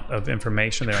amount of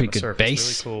information there on the surface.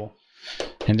 Base. Really cool.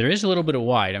 And there is a little bit of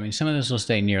white. I mean, some of this will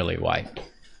stay nearly white.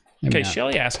 Okay,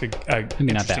 Shelly asked a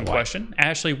interesting question.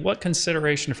 Ashley, what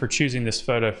consideration for choosing this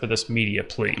photo for this media,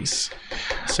 please?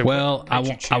 So well,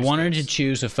 I wanted to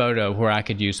choose a photo where I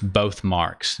could use both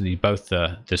marks, both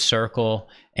the circle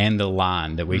and the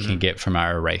line that we can get from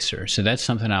our eraser. So that's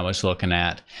something I was looking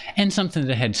at, and something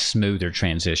that had smoother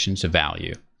transitions of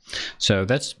value. So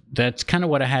that's kind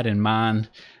of what I had in mind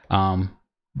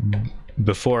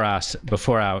before I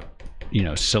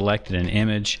selected an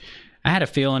image. I had a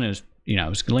feeling it was. I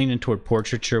was leaning toward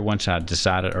portraiture once I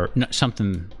decided, or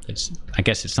something that's, I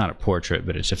guess it's not a portrait,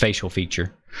 but it's a facial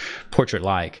feature,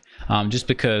 portrait-like, just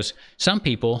because some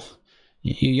people,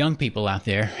 you young people out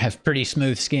there, have pretty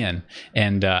smooth skin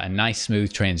and nice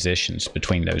smooth transitions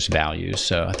between those values.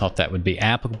 So I thought that would be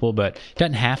applicable, but it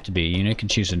doesn't have to be. You can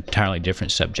choose an entirely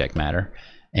different subject matter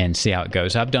and see how it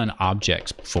goes. I've done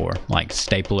objects before, like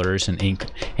staplers and ink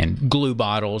and glue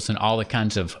bottles and all the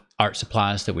kinds of art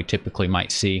supplies that we typically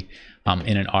might see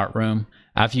in an art room.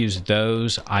 I've used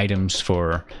those items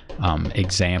for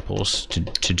examples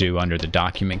to do under the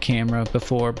document camera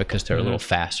before, because they're a little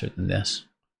faster than this.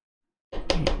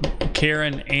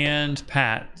 Karen and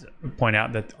Pat point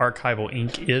out that archival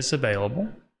ink is available.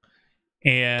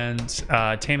 And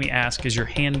Tammy asks, is your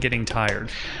hand getting tired?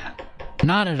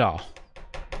 Not at all.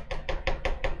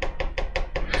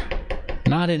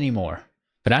 Not anymore.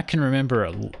 But I can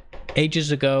remember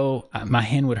ages ago, my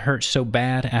hand would hurt so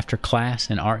bad after class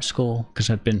in art school because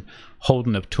I'd been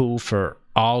holding the tool for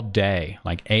all day,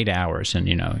 like 8 hours,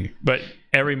 and But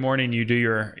every morning you do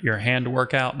your hand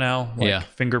workout now, like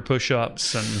finger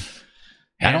push-ups and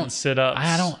hand sit-ups.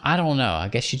 I don't know. I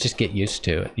guess you just get used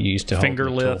to it. You used to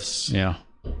finger lifts. Yeah,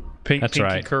 pinky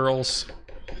right. Curls,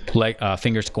 leg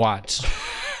finger squats.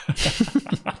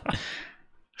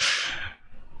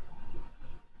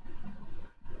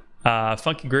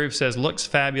 Funky Groove says, looks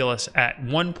fabulous. At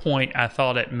one point, I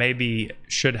thought it maybe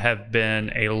should have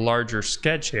been a larger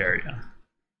sketch area.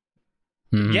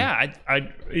 Mm-hmm. Yeah,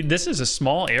 this is a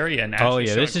small area, and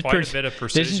this is quite a bit of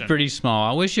precision. This is pretty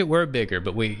small. I wish it were bigger,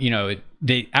 but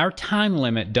our time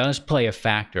limit does play a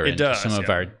factor into some of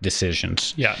our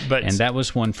decisions. Yeah, and that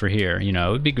was one for here.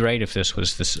 It would be great if this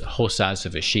was the whole size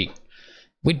of a sheet.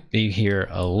 We'd be here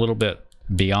a little bit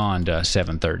beyond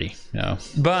 730.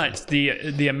 But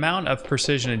the amount of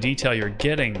precision and detail you're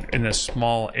getting in this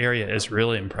small area is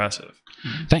really impressive.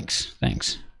 Thanks.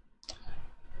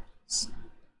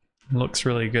 Looks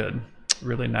really good.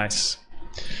 Really nice.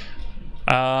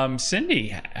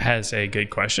 Cindy has a good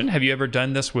question. Have you ever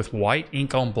done this with white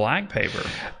ink on black paper?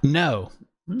 No.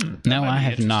 No, I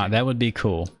have not. That would be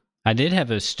cool. I did have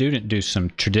a student do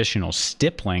some traditional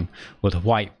stippling with a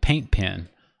white paint pen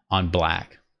on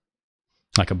black,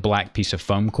 like a black piece of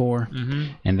foam core,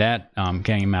 and that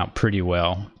came out pretty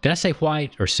well. Did I say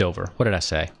white or silver? What did I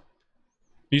say?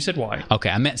 You said white. Okay,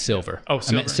 I meant silver. Oh,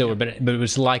 silver. I meant silver, Yeah. but it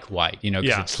was like white, because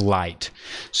Yeah. it's light.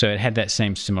 So it had that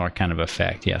same similar kind of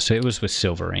effect. Yeah, so it was with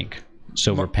silver ink,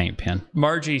 silver paint pen.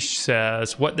 Margie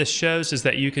says, what this shows is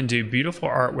that you can do beautiful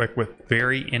artwork with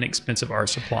very inexpensive art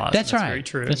supplies. That's right. Very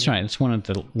true. That's right. That's one of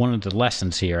the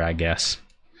lessons here, I guess.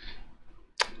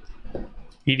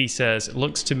 Edie says, it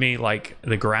looks to me like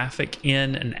the graphic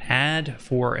in an ad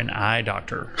for an eye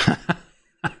doctor.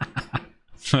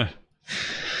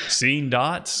 Seeing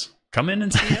dots? Come in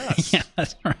and see us. Yeah,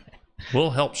 that's right.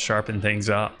 We'll help sharpen things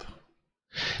up.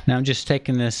 Now I'm just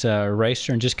taking this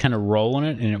eraser and just kind of rolling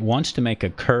it, and it wants to make a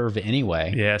curve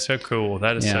anyway. Yeah, so cool.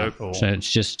 That is so cool. So it's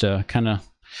just kind of,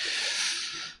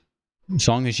 as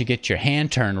long as you get your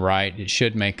hand turned right, it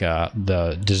should make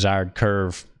the desired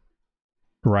curve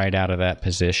right out of that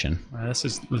position. This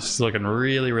is looking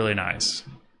really, really nice.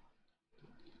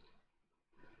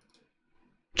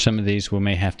 Some of these we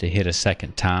may have to hit a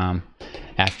second time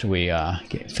after we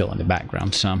fill in the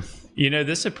background some.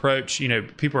 This approach,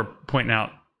 people are pointing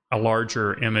out a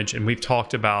larger image, and we've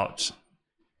talked about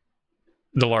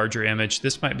the larger image.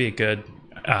 This might be a good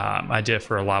idea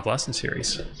for a live lesson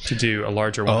series to do a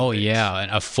larger one. Oh, yeah, and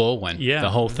a full one. Yeah. The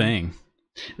whole thing.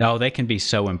 Oh, they can be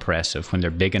so impressive when they're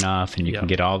big enough, and you can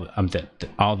get all of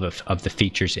the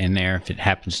features in there. If it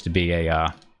happens to be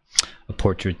a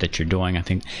portrait that you're doing, I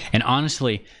think. And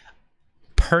honestly,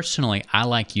 personally, I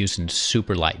like using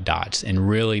super light dots and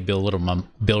really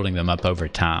building them up over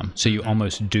time. So you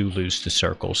almost do lose the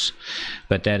circles,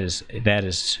 but that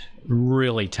is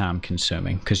really time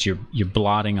consuming because you're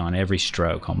blotting on every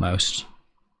stroke almost.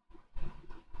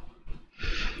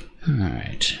 All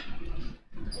right.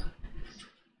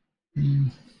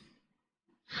 I'm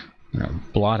going to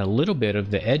blot a little bit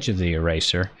of the edge of the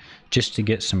eraser just to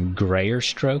get some grayer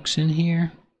strokes in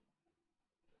here.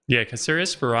 Yeah, because there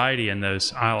is variety in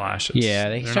those eyelashes. Yeah,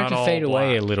 they're start to fade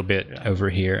away a little bit over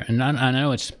here. And I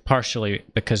know it's partially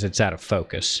because it's out of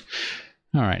focus.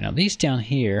 All right, now these down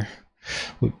here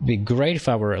would be great if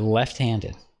I were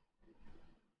left-handed.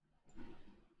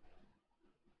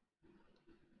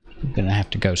 I'm going to have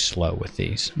to go slow with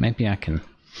these. Maybe I can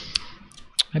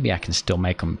still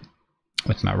make them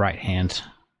with my right hand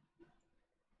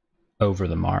over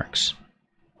the marks.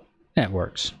 That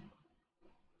works.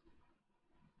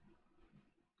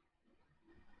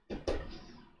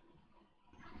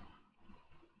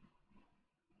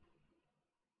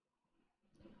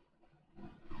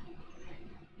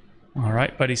 All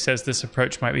right, Buddy says this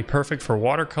approach might be perfect for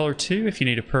watercolor too if you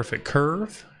need a perfect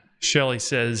curve. Shelly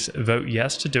says vote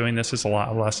yes to doing this as a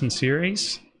live lesson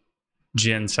series.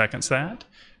 Jen seconds that.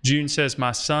 June says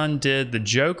my son did the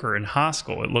Joker in high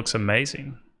school. It looks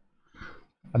amazing.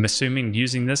 I'm assuming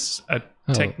using this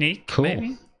technique, cool.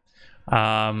 maybe.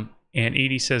 And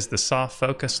Edie says the soft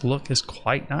focus look is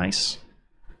quite nice.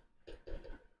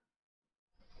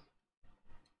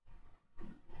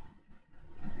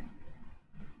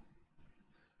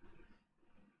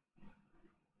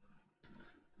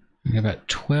 We have about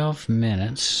 12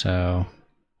 minutes, so I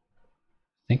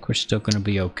think we're still going to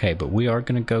be okay, but we are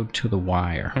going to go to the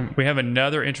wire. We have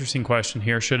another interesting question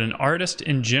here. Should an artist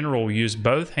in general use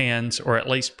both hands or at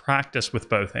least practice with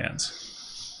both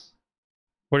hands?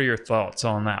 What are your thoughts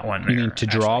on that one? You mean to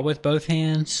draw with both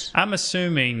hands? I'm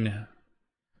assuming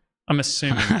I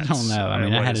don't know. I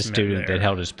mean, I had a student that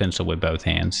held his pencil with both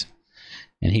hands,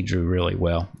 and he drew really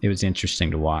well. It was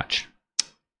interesting to watch.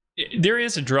 There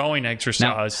is a drawing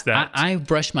exercise that I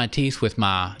brush my teeth with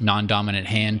my non-dominant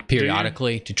hand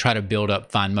periodically to try to build up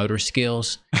fine motor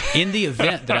skills. In the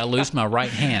event that I lose my right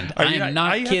hand, I am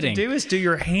not kidding. All you have to do is do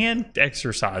your hand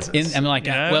exercises. I'm like,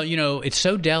 well, it's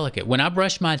so delicate. When I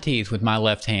brush my teeth with my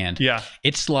left hand,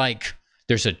 it's like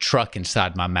there's a truck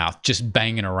inside my mouth just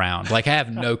banging around. Like I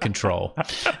have no control.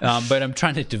 But I'm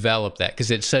trying to develop that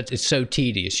because it's so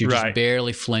tedious. You're just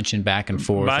barely flinching back and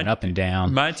forth and up and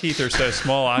down. My teeth are so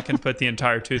small, I can put the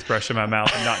entire toothbrush in my mouth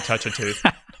and not touch a tooth.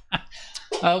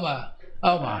 Oh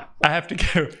my. I have to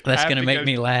go. That's going to make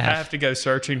me laugh. I have to go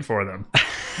searching for them.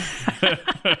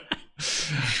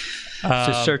 It's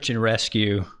a search and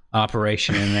rescue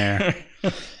operation in there.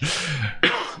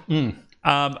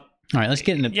 All right, let's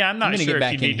get into. Yeah, I'm not gonna sure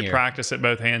get if you back in need to here. practice at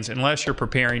both hands unless you're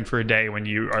preparing for a day when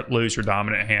you lose your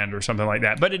dominant hand or something like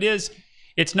that. But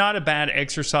it's not a bad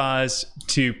exercise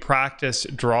to practice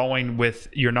drawing with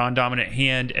your non-dominant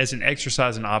hand as an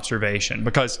exercise in observation,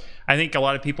 because I think a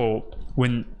lot of people,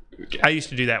 when I used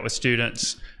to do that with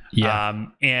students,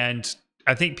 and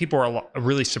I think people are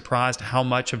really surprised how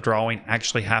much of drawing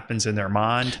actually happens in their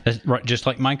mind. That's right, just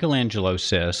like Michelangelo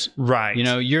says. Right. You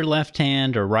know, your left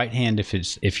hand or right hand,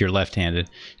 if you're left-handed,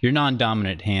 your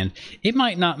non-dominant hand, it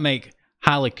might not make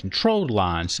highly controlled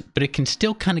lines, but it can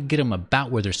still kind of get them about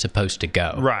where they're supposed to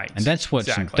go. Right. And that's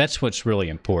what's really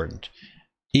important.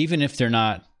 Even if they're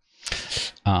not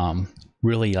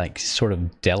really like sort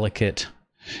of delicate,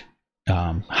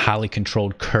 highly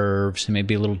controlled curves, and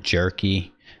maybe a little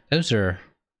jerky.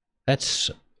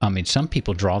 I mean, some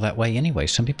people draw that way anyway.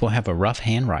 Some people have a rough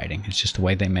handwriting. It's just the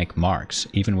way they make marks,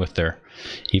 even with their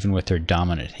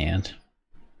dominant hand.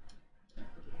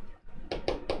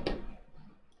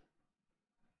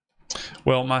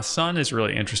 Well, my son is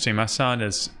really interesting. My son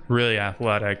is really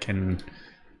athletic, and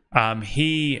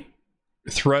he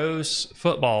throws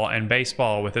football and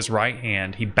baseball with his right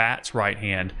hand. He bats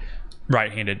right-handed,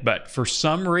 but for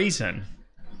some reason,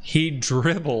 he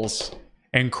dribbles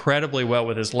incredibly well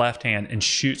with his left hand and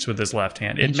shoots with his left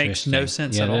hand. It makes no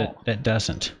sense at all. That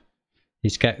doesn't.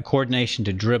 He's got coordination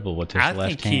to dribble with his left hand.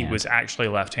 I think he was actually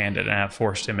left-handed, and I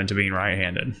forced him into being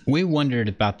right-handed. We wondered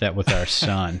about that with our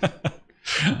son,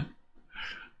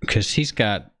 because he's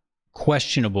got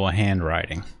questionable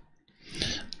handwriting.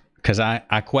 Because I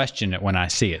question it when I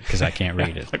see it, because I can't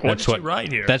read it. Like, what did you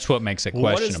write here? That's what makes it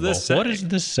questionable. What does this say? What does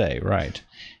this say? Right.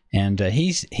 And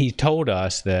he told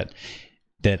us that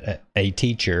a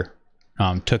teacher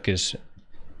took his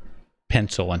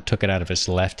pencil and took it out of his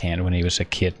left hand when he was a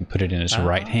kid and put it in his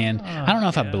right hand. I don't know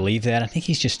if I believe that. I think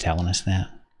he's just telling us that.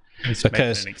 He's making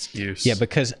an excuse. Yeah,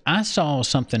 because I saw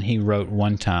something he wrote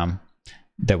one time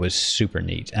that was super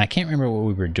neat. And I can't remember what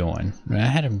we were doing. I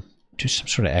had him do some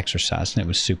sort of exercise, and it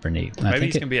was super neat. And Maybe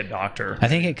he's going to be a doctor. I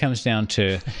think it comes down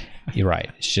to, you're right,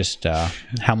 it's just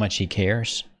how much he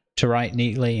cares to write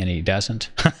neatly, and he doesn't.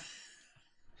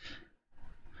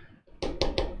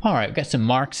 All right, we've got some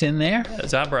marks in there.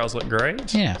 His eyebrows look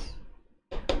great. Yeah.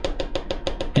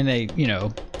 And they, you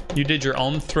know. You did your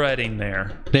own threading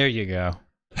there. There you go.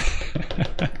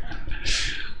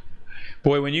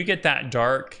 Boy, when you get that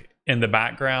dark in the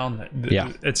background,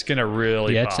 it's going to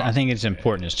really pop. I think it's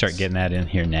important to start getting that in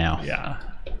here now. Yeah.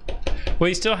 Well,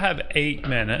 you still have 8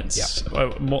 minutes. Yeah.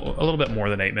 A little bit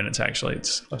more than 8 minutes, actually.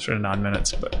 It's closer to 9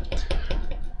 minutes.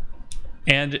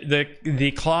 And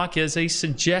the clock is a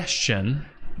suggestion.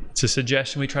 It's a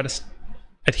suggestion we try to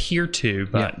adhere to,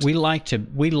 but we like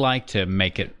to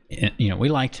make it. You know, we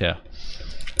like to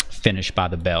finish by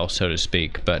the bell, so to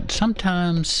speak. But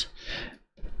sometimes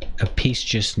a piece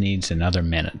just needs another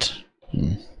minute.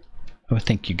 I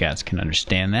think you guys can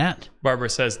understand that. Barbara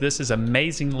says this is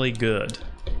amazingly good.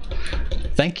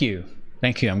 Thank you.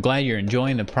 I'm glad you're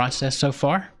enjoying the process so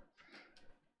far.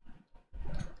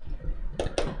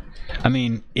 I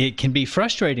mean, it can be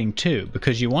frustrating too,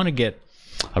 because you want to get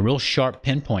a real sharp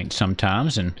pinpoint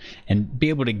sometimes and be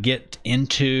able to get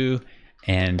into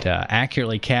and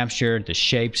accurately capture the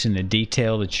shapes and the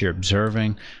detail that you're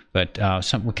observing. But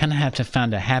we kind of have to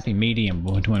find a happy medium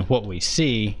between what we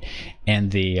see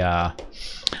and the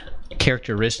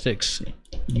characteristics.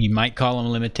 You might call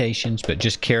them limitations, but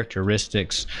just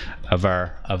characteristics of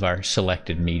our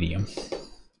selected medium.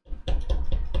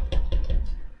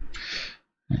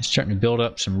 It's starting to build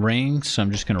up some rings, so I'm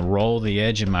just going to roll the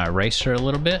edge of my eraser a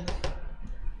little bit.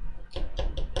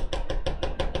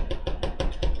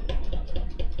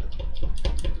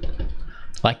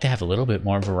 Like to have a little bit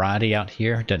more variety out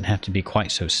here. It doesn't have to be quite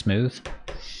so smooth.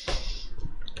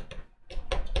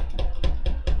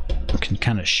 We can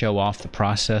kind of show off the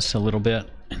process a little bit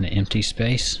in the empty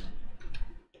space.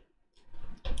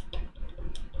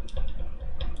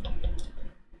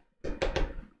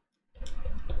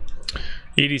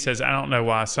 Edie says, I don't know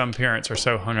why some parents are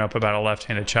so hung up about a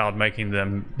left-handed child making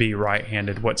them be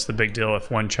right-handed. What's the big deal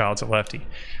if one child's a lefty?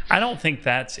 I don't think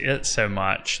that's it so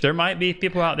much. There might be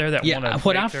people out there that want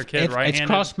to make their kid right-handed. It's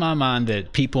crossed my mind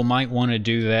that people might want to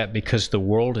do that because the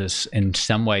world is in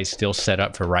some ways still set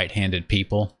up for right-handed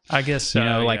people. I guess so. You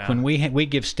know, like when we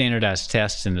give standardized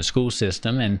tests in the school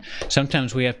system, and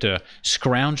sometimes we have to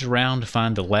scrounge around to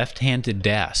find the left-handed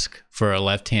desk for a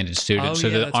left-handed student, so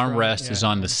the armrest is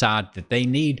on the side that they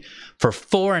need for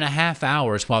 4.5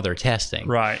 hours while they're testing.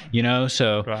 Right. You know,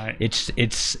 so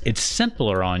it's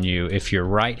simpler on you if you're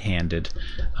right-handed.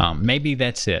 Maybe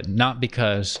that's it. Not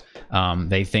because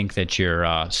they think that you're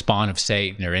spawn of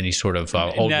Satan or any sort of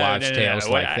old wives' tales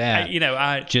like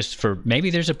that. Just for maybe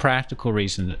there's a practical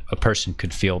reason a person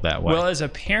could feel that way. Well, as a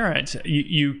parent,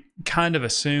 you kind of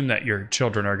assume that your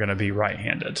children are going to be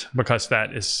right-handed because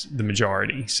that is the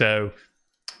majority. So,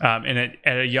 and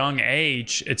at a young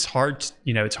age, it's hard.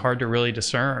 It's hard to really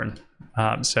discern.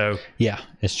 So yeah,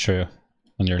 it's true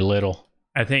when they're little.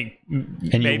 I think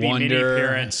maybe many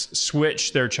parents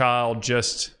switch their child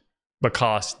just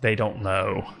because they don't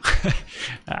know.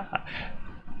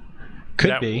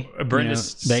 Could be.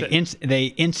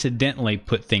 They incidentally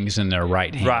put things in their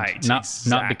right hand, right?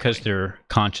 Not because they're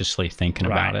consciously thinking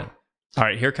about it. All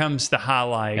right, here comes the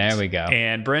highlight. There we go.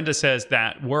 And Brenda says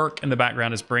that work in the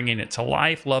background is bringing it to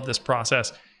life. Love this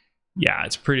process. Yeah,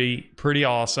 it's pretty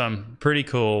awesome, pretty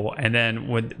cool. And then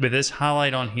with this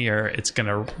highlight on here, it's going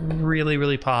to really,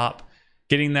 really pop.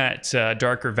 Getting that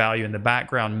darker value in the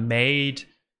background made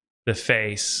the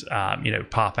face,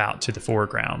 pop out to the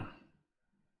foreground.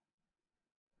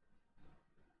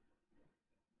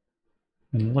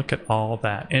 And look at all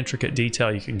that intricate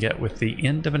detail you can get with the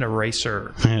end of an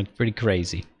eraser. It's pretty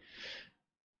crazy.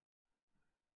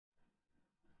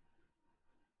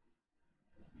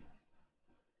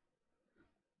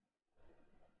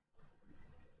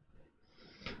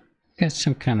 Got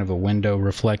some kind of a window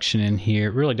reflection in here.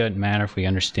 It really doesn't matter if we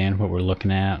understand what we're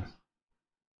looking at.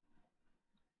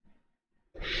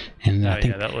 And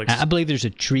I believe there's a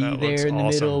tree there in the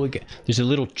middle. There's a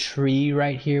little tree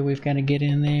right here we've got to get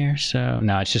in there. So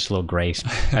no, it's just a little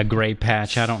a gray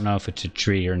patch. I don't know if it's a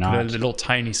tree or not. There's a little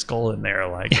tiny skull in there,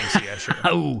 like MC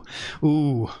Escher.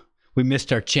 Ooh, we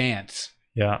missed our chance.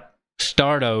 Yeah.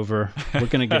 Start over. We're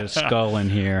gonna get a skull in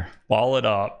here. Ball it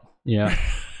up. Yeah.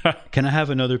 Can I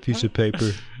have another piece of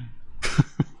paper?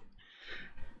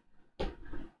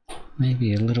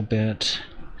 Maybe a little bit.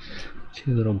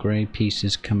 Two little gray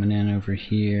pieces coming in over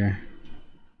here.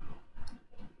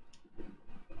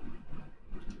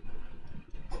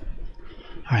 All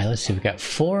right, let's see. We've got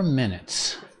 4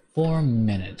 minutes. 4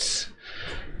 minutes.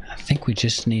 I think we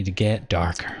just need to get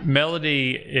darker.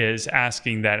 Melody is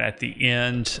asking that at the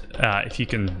end, if you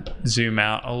can zoom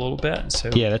out a little bit. So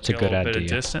yeah, that's a good idea. A little bit of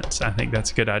distance. I think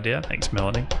that's a good idea. Thanks,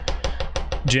 Melody.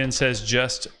 Jen says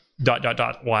just ...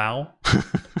 wow.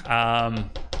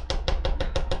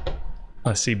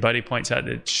 Let's see. Buddy points out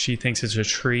that she thinks it's a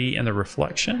tree in the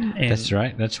reflection. And that's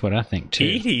right. That's what I think too.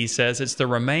 Edie says it's the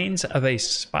remains of a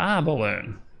spy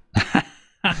balloon.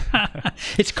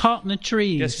 It's caught in the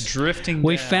trees. Just drifting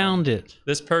We down. Found it.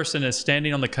 This person is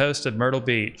standing on the coast of Myrtle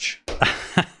Beach.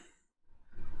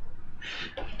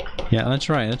 Yeah, that's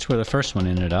right. That's where the first one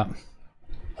ended up.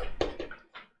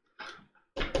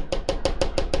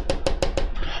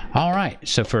 All right.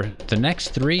 So for the next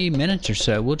 3 minutes or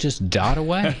so, we'll just dot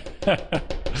away.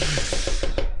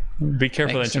 Be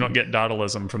careful that you don't get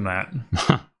dotalism from that.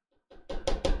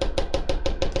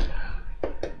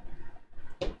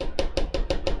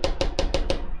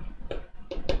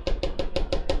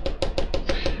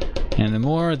 And the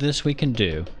more of this we can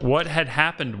do. What had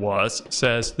happened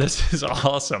says, this is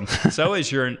awesome. So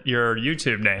is your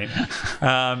YouTube name.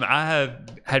 I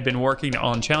had been working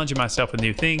on challenging myself with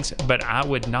new things, but I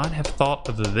would not have thought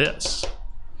of this.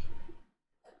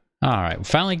 All right. We're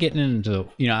finally getting into,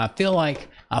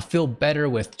 I feel better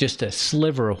with just a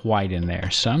sliver of white in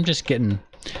there. So I'm just getting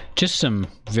just some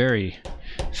very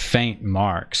faint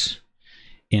marks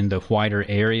in the whiter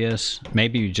areas.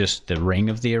 Maybe just the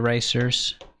ring of the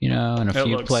erasers. In a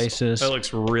few places. That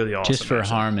looks really awesome. Just for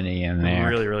harmony in there.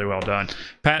 Really, really well done.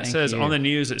 Pat says, on the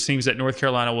news, it seems that North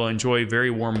Carolina will enjoy very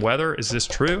warm weather. Is this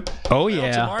true? Oh,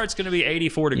 yeah. Tomorrow it's going to be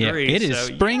 84 degrees. Yeah, it is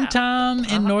springtime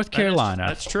in North Carolina.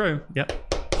 That's true. Yep.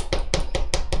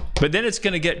 But then it's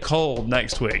going to get cold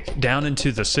next week, down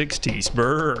into the 60s.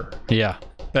 Brr. Yeah.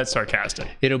 That's sarcastic.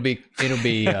 It'll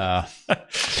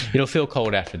feel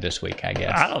cold after this week, I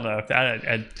guess. I don't know.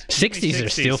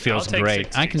 60s still feels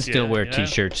great. 60s, I can still wear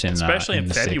t-shirts especially in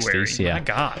February. 60s. Yeah. My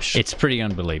gosh, it's pretty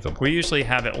unbelievable. We usually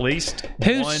have at least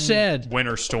Who one said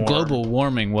winter storm. Global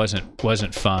warming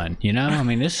wasn't fun. I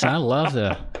mean, I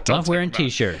love wearing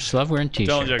t-shirts. Love wearing t-shirts.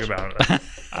 Don't joke about it.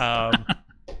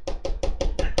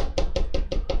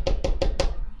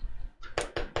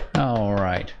 All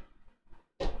right.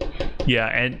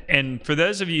 Yeah, and for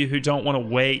those of you who don't want to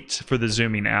wait for the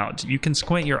zooming out, you can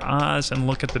squint your eyes and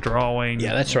look at the drawing.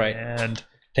 Yeah, that's right. And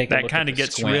that kind of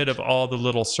gets rid of all the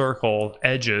little circle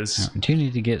edges. I do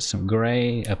need to get some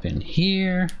gray up in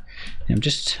here.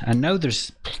 I know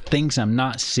there's things I'm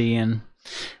not seeing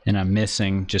and I'm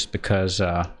missing just because,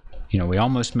 we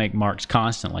almost make marks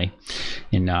constantly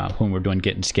when we're doing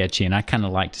Gettin Sketchy, and I kind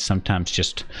of like to sometimes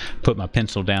just put my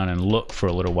pencil down and look for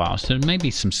a little while. So there may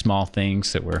be some small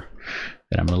things that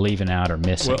I'm leaving out or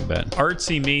missing. Well, but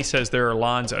Artsy Me says there are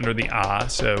lines under the eye,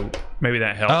 so maybe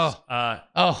that helps.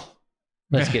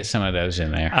 Let's get some of those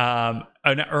in there.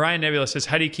 Orion Nebula says,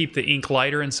 how do you keep the ink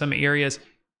lighter in some areas?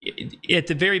 At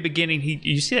the very beginning,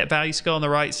 you see that value scale on the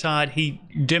right side? He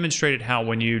demonstrated how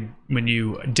when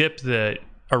you dip the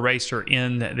eraser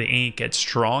in the ink, it's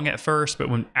strong at first, but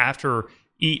after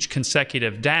each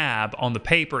consecutive dab on the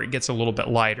paper, it gets a little bit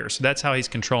lighter. So that's how he's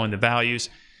controlling the values.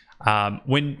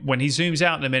 When he zooms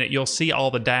out in a minute, you'll see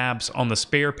all the dabs on the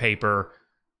spare paper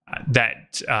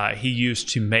that he used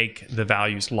to make the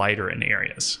values lighter in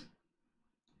areas.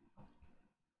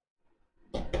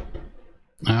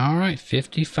 All right,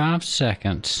 55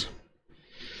 seconds.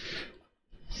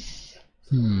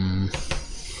 You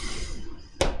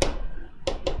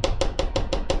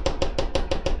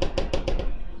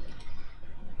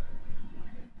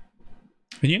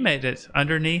made it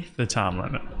underneath the time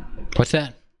limit. What's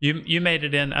that? You made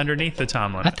it in underneath the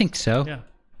time limit. I think so. Yeah,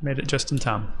 made it just in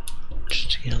time.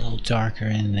 Just to get a little darker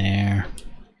in there.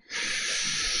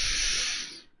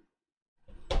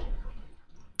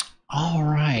 All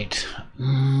right.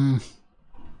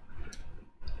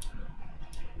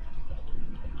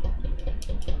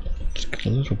 Just get a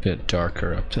little bit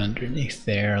darker up underneath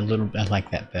there. A little. I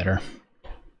like that better.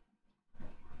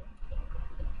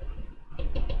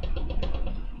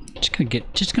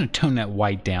 Just gonna tone that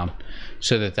white down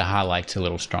so that the highlight's a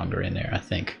little stronger in there, I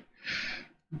think.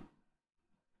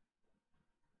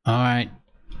 All right,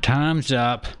 time's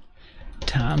up.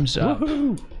 Time's up.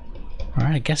 Woohoo! All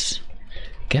right, I guess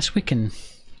we can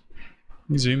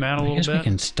zoom out a little bit. I guess we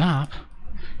can stop.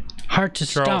 Hard to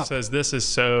Charles stop. says this is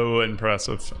so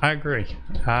impressive. I agree.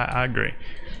 I agree.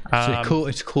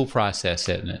 It's a cool process,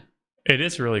 isn't it? It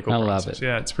is a really cool. I process. love it.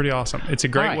 Yeah, it's pretty awesome. It's a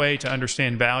great way to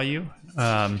understand value.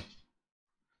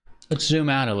 Let's zoom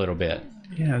out a little bit.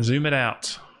 Yeah, zoom it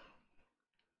out.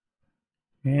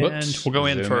 And Whoops. We'll go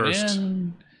in Zoom first.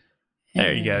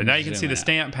 There you go. Now you can see Zoom the out.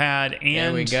 stamp pad and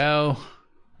There we go.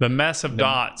 the mess of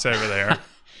dots over there.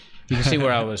 You can see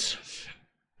where I was,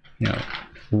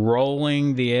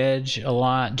 rolling the edge a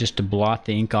lot just to blot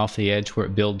the ink off the edge where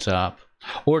it builds up,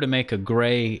 or to make a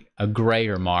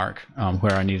grayer mark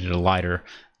where I needed a lighter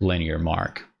linear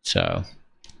mark. So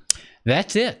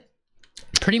that's it.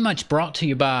 Pretty much brought to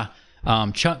you by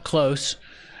Chuck Close,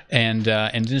 and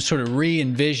then sort of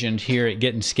re-envisioned here at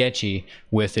Gettin Sketchy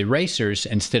with erasers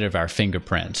instead of our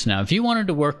fingerprints. Now, if you wanted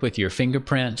to work with your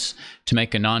fingerprints to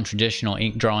make a non-traditional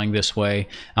ink drawing this way,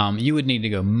 you would need to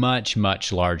go much,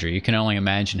 much larger. You can only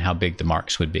imagine how big the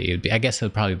marks would be. I guess they're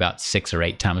probably about 6 or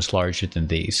 8 times larger than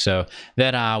these. So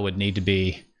that eye would need to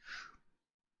be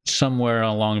somewhere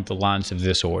along the lines of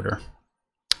this order.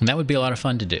 And that would be a lot of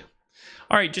fun to do.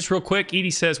 All right, just real quick. Edie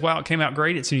says, wow, it came out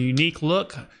great. It's a unique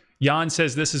look. Jan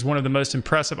says this is one of the most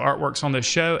impressive artworks on the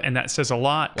show, and that says a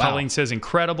lot. Wow. Colleen says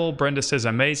incredible. Brenda says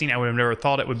amazing. I would have never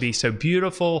thought it would be so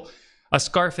beautiful. A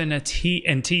Scarf and a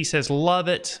T says love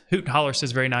it. Hoot and Holler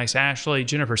says very nice. Ashley.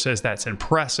 Jennifer says that's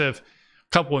impressive.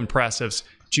 Couple impressives.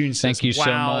 June says, Thank you wow.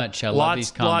 so much. I love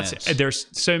these comments. There's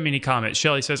so many comments.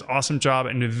 Shelly says awesome job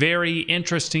and a very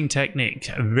interesting technique.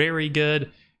 Very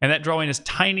good. And that drawing is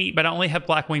tiny, but I only have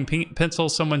black wing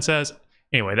pencils, someone says.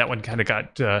 Anyway, that one kind of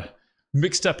got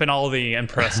mixed up in all the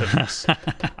impressiveness.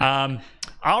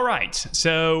 All right.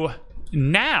 So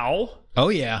now. Oh,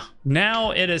 yeah.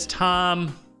 Now it is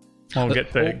time. I'll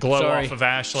get the glow off of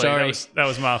Ashley. Sorry. That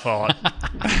was my fault.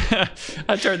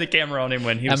 I turned the camera on him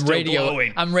when he was still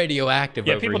glowing. I'm radioactive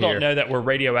over here. Yeah, people don't know that we're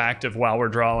radioactive while we're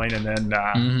drawing, and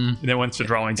then once the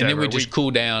drawing's over, then we just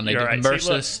cool down. They just immerse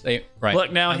us.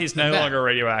 Look, now he's no longer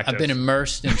radioactive. I've been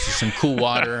immersed into some cool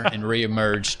water and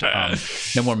re-emerged.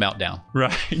 No more meltdown.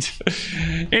 Right.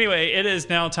 Anyway, it is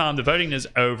now time. The voting is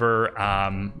over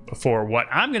for what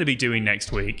I'm going to be doing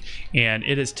next week, and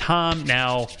it is time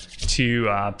now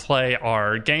to play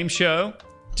our game show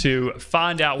to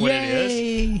find out what it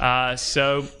is.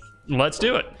 So let's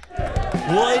do it.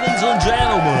 Ladies and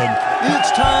gentlemen,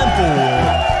 it's time for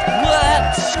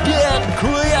Let's Get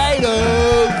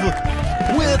Creative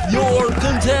with your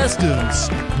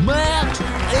contestants, Matt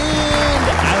and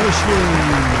Ashley.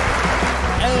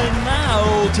 And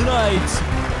now tonight's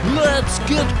Let's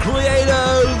Get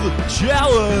Creative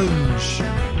Challenge.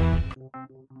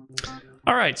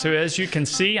 All right, so as you can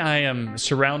see, I am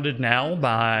surrounded now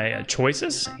by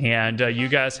choices, and you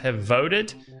guys have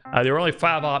voted. There were only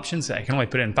 5 options. I can only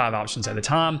put in 5 options at a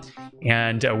time.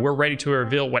 And we're ready to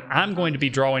reveal what I'm going to be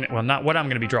drawing. Well, not what I'm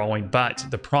going to be drawing, but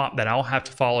the prompt that I'll have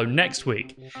to follow next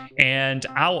week. And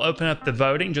I'll open up the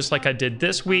voting just like I did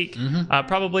this week,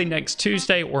 probably next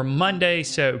Tuesday or Monday.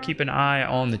 So keep an eye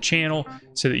on the channel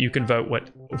so that you can vote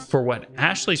for what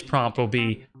Ashley's prompt will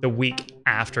be the week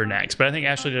after next. But I think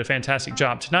Ashley did a fantastic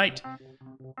job tonight.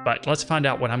 But let's find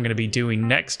out what I'm going to be doing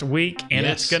next week. And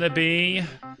it's going to be...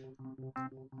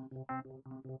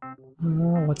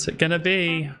 what's it gonna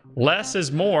be? Less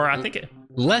is more. I think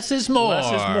less is more.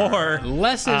 Less is more.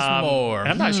 Less is more.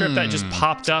 I'm not sure if that just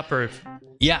popped up or if...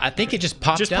 Yeah, I think it just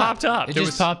popped up. It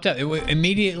just popped up. It was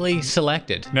immediately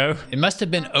selected. No. It must have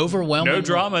been overwhelming. No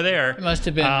drama there. It must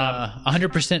have been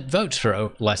 100% votes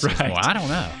for less is more. I don't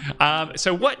know.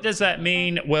 So what does that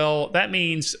mean? Well, that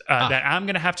means that I'm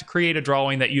going to have to create a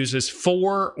drawing that uses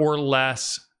 4 or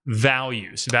less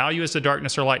values. Value is the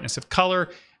darkness or lightness of color.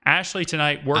 Ashley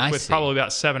tonight worked with probably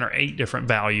about 7 or 8 different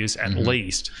values at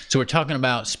least. So we're talking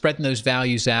about spreading those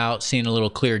values out, seeing a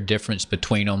little clear difference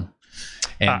between them,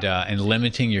 and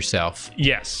limiting yourself.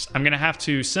 Yes, I'm going to have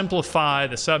to simplify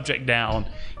the subject down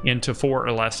into 4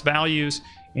 or less values,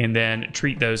 and then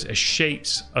treat those as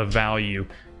shapes of value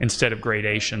instead of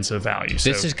gradations of value.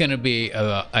 This is going to be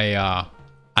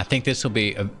I think this will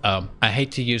be, I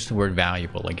hate to use the word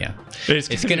valuable again.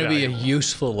 It's going to be a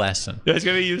useful lesson. It's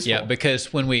going to be useful. Yeah,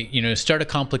 because when we start a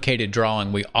complicated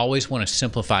drawing, we always want to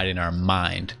simplify it in our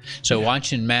mind. So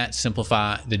watching Matt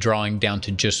simplify the drawing down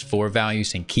to just 4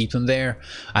 values and keep them there,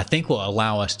 I think will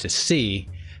allow us to see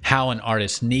how an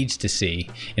artist needs to see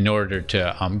in order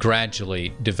to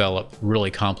gradually develop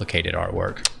really complicated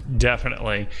artwork.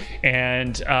 Definitely.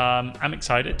 And I'm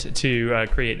excited to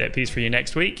create that piece for you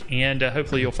next week, and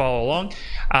hopefully you'll follow along.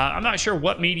 I'm not sure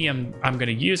what medium I'm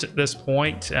going to use at this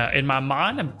point. In my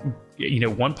mind,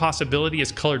 one possibility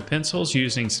is colored pencils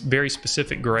using very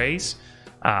specific grays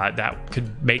that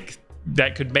could make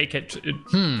it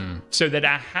so that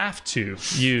I have to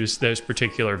use those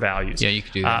particular values. Yeah, you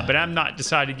could do that. But I'm not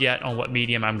decided yet on what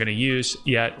medium I'm going to use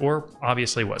yet, or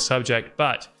obviously what subject.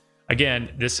 But again,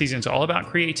 this season's all about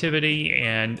creativity,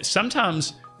 and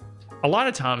a lot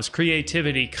of times,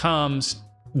 creativity comes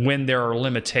when there are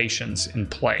limitations in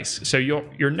place. So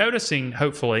you're noticing,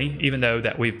 hopefully, even though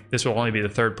this will only be the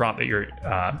 3rd prompt that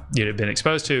you've been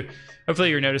exposed to.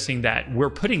 Hopefully you're noticing that we're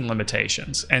putting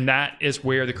limitations, and that is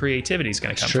where the creativity is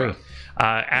going to come from.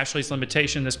 Ashley's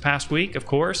limitation this past week, of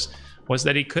course, was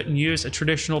that he couldn't use a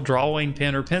traditional drawing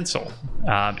pen or pencil.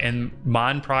 And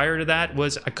mine prior to that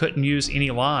was I couldn't use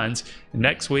any lines.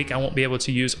 Next week, I won't be able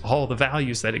to use all the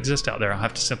values that exist out there. I'll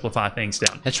have to simplify things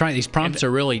down. That's right. These prompts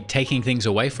are really taking things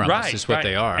away from us, is what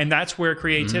they are. And that's where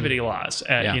creativity lies.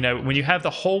 When you have the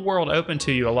whole world open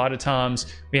to you, a lot of times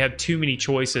we have too many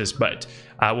choices, but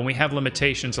when we have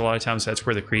limitations, a lot of times that's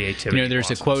where the creativity there's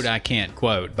blossoms. a quote I can't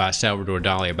quote by Salvador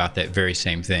Dali about that very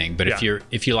same thing. But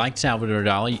if you like Salvador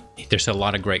Dali, there's a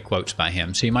lot of great quotes by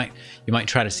him. So you might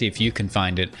try to see if you can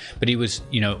find it. But he was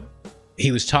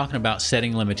talking about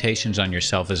setting limitations on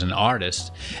yourself as an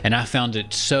artist, and I found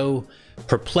it so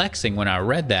perplexing when I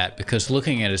read that, because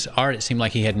looking at his art, it seemed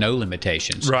like he had no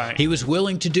limitations. Right. He was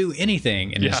willing to do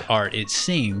anything in his art, it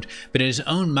seemed, but in his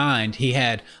own mind, he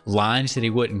had lines that he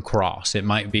wouldn't cross. It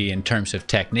might be in terms of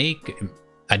technique.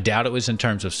 I doubt it was in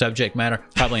terms of subject matter,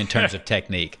 probably in terms of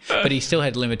technique, but he still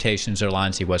had limitations or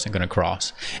lines he wasn't going to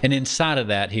cross. And inside of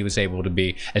that, he was able to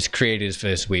be as creative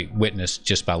as we witnessed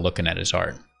just by looking at his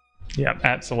art. Yeah,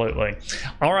 absolutely.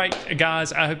 All right,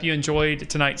 guys, I hope you enjoyed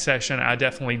tonight's session. I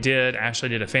definitely did. Ashley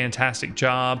did a fantastic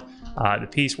job. The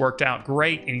piece worked out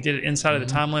great, and he did it inside of the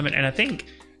time limit. And I think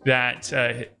that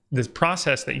the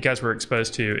process that you guys were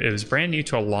exposed to, it was brand new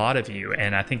to a lot of you,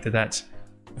 and I think that that's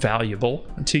valuable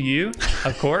to you,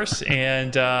 of course.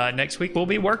 And next week, we'll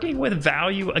be working with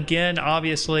value again,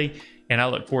 obviously, and I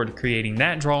look forward to creating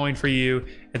that drawing for you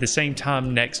at the same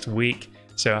time next week.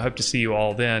 So I hope to see you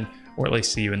all then, or at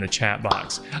least see you in the chat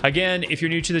box. Again, if you're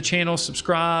new to the channel,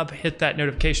 subscribe, hit that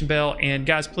notification bell, and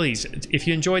guys, please, if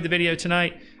you enjoyed the video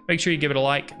tonight, make sure you give it a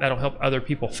like. That'll help other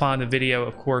people find the video,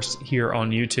 of course, here on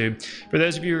YouTube. For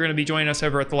those of you who are going to be joining us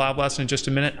over at the live lesson in just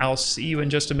a minute, I'll see you in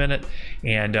just a minute,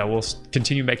 and we'll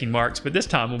continue making marks, but this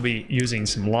time we'll be using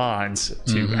some lines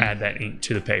to add that ink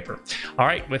to the paper. All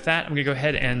right, with that, I'm going to go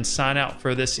ahead and sign out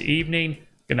for this evening.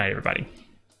 Good night, everybody.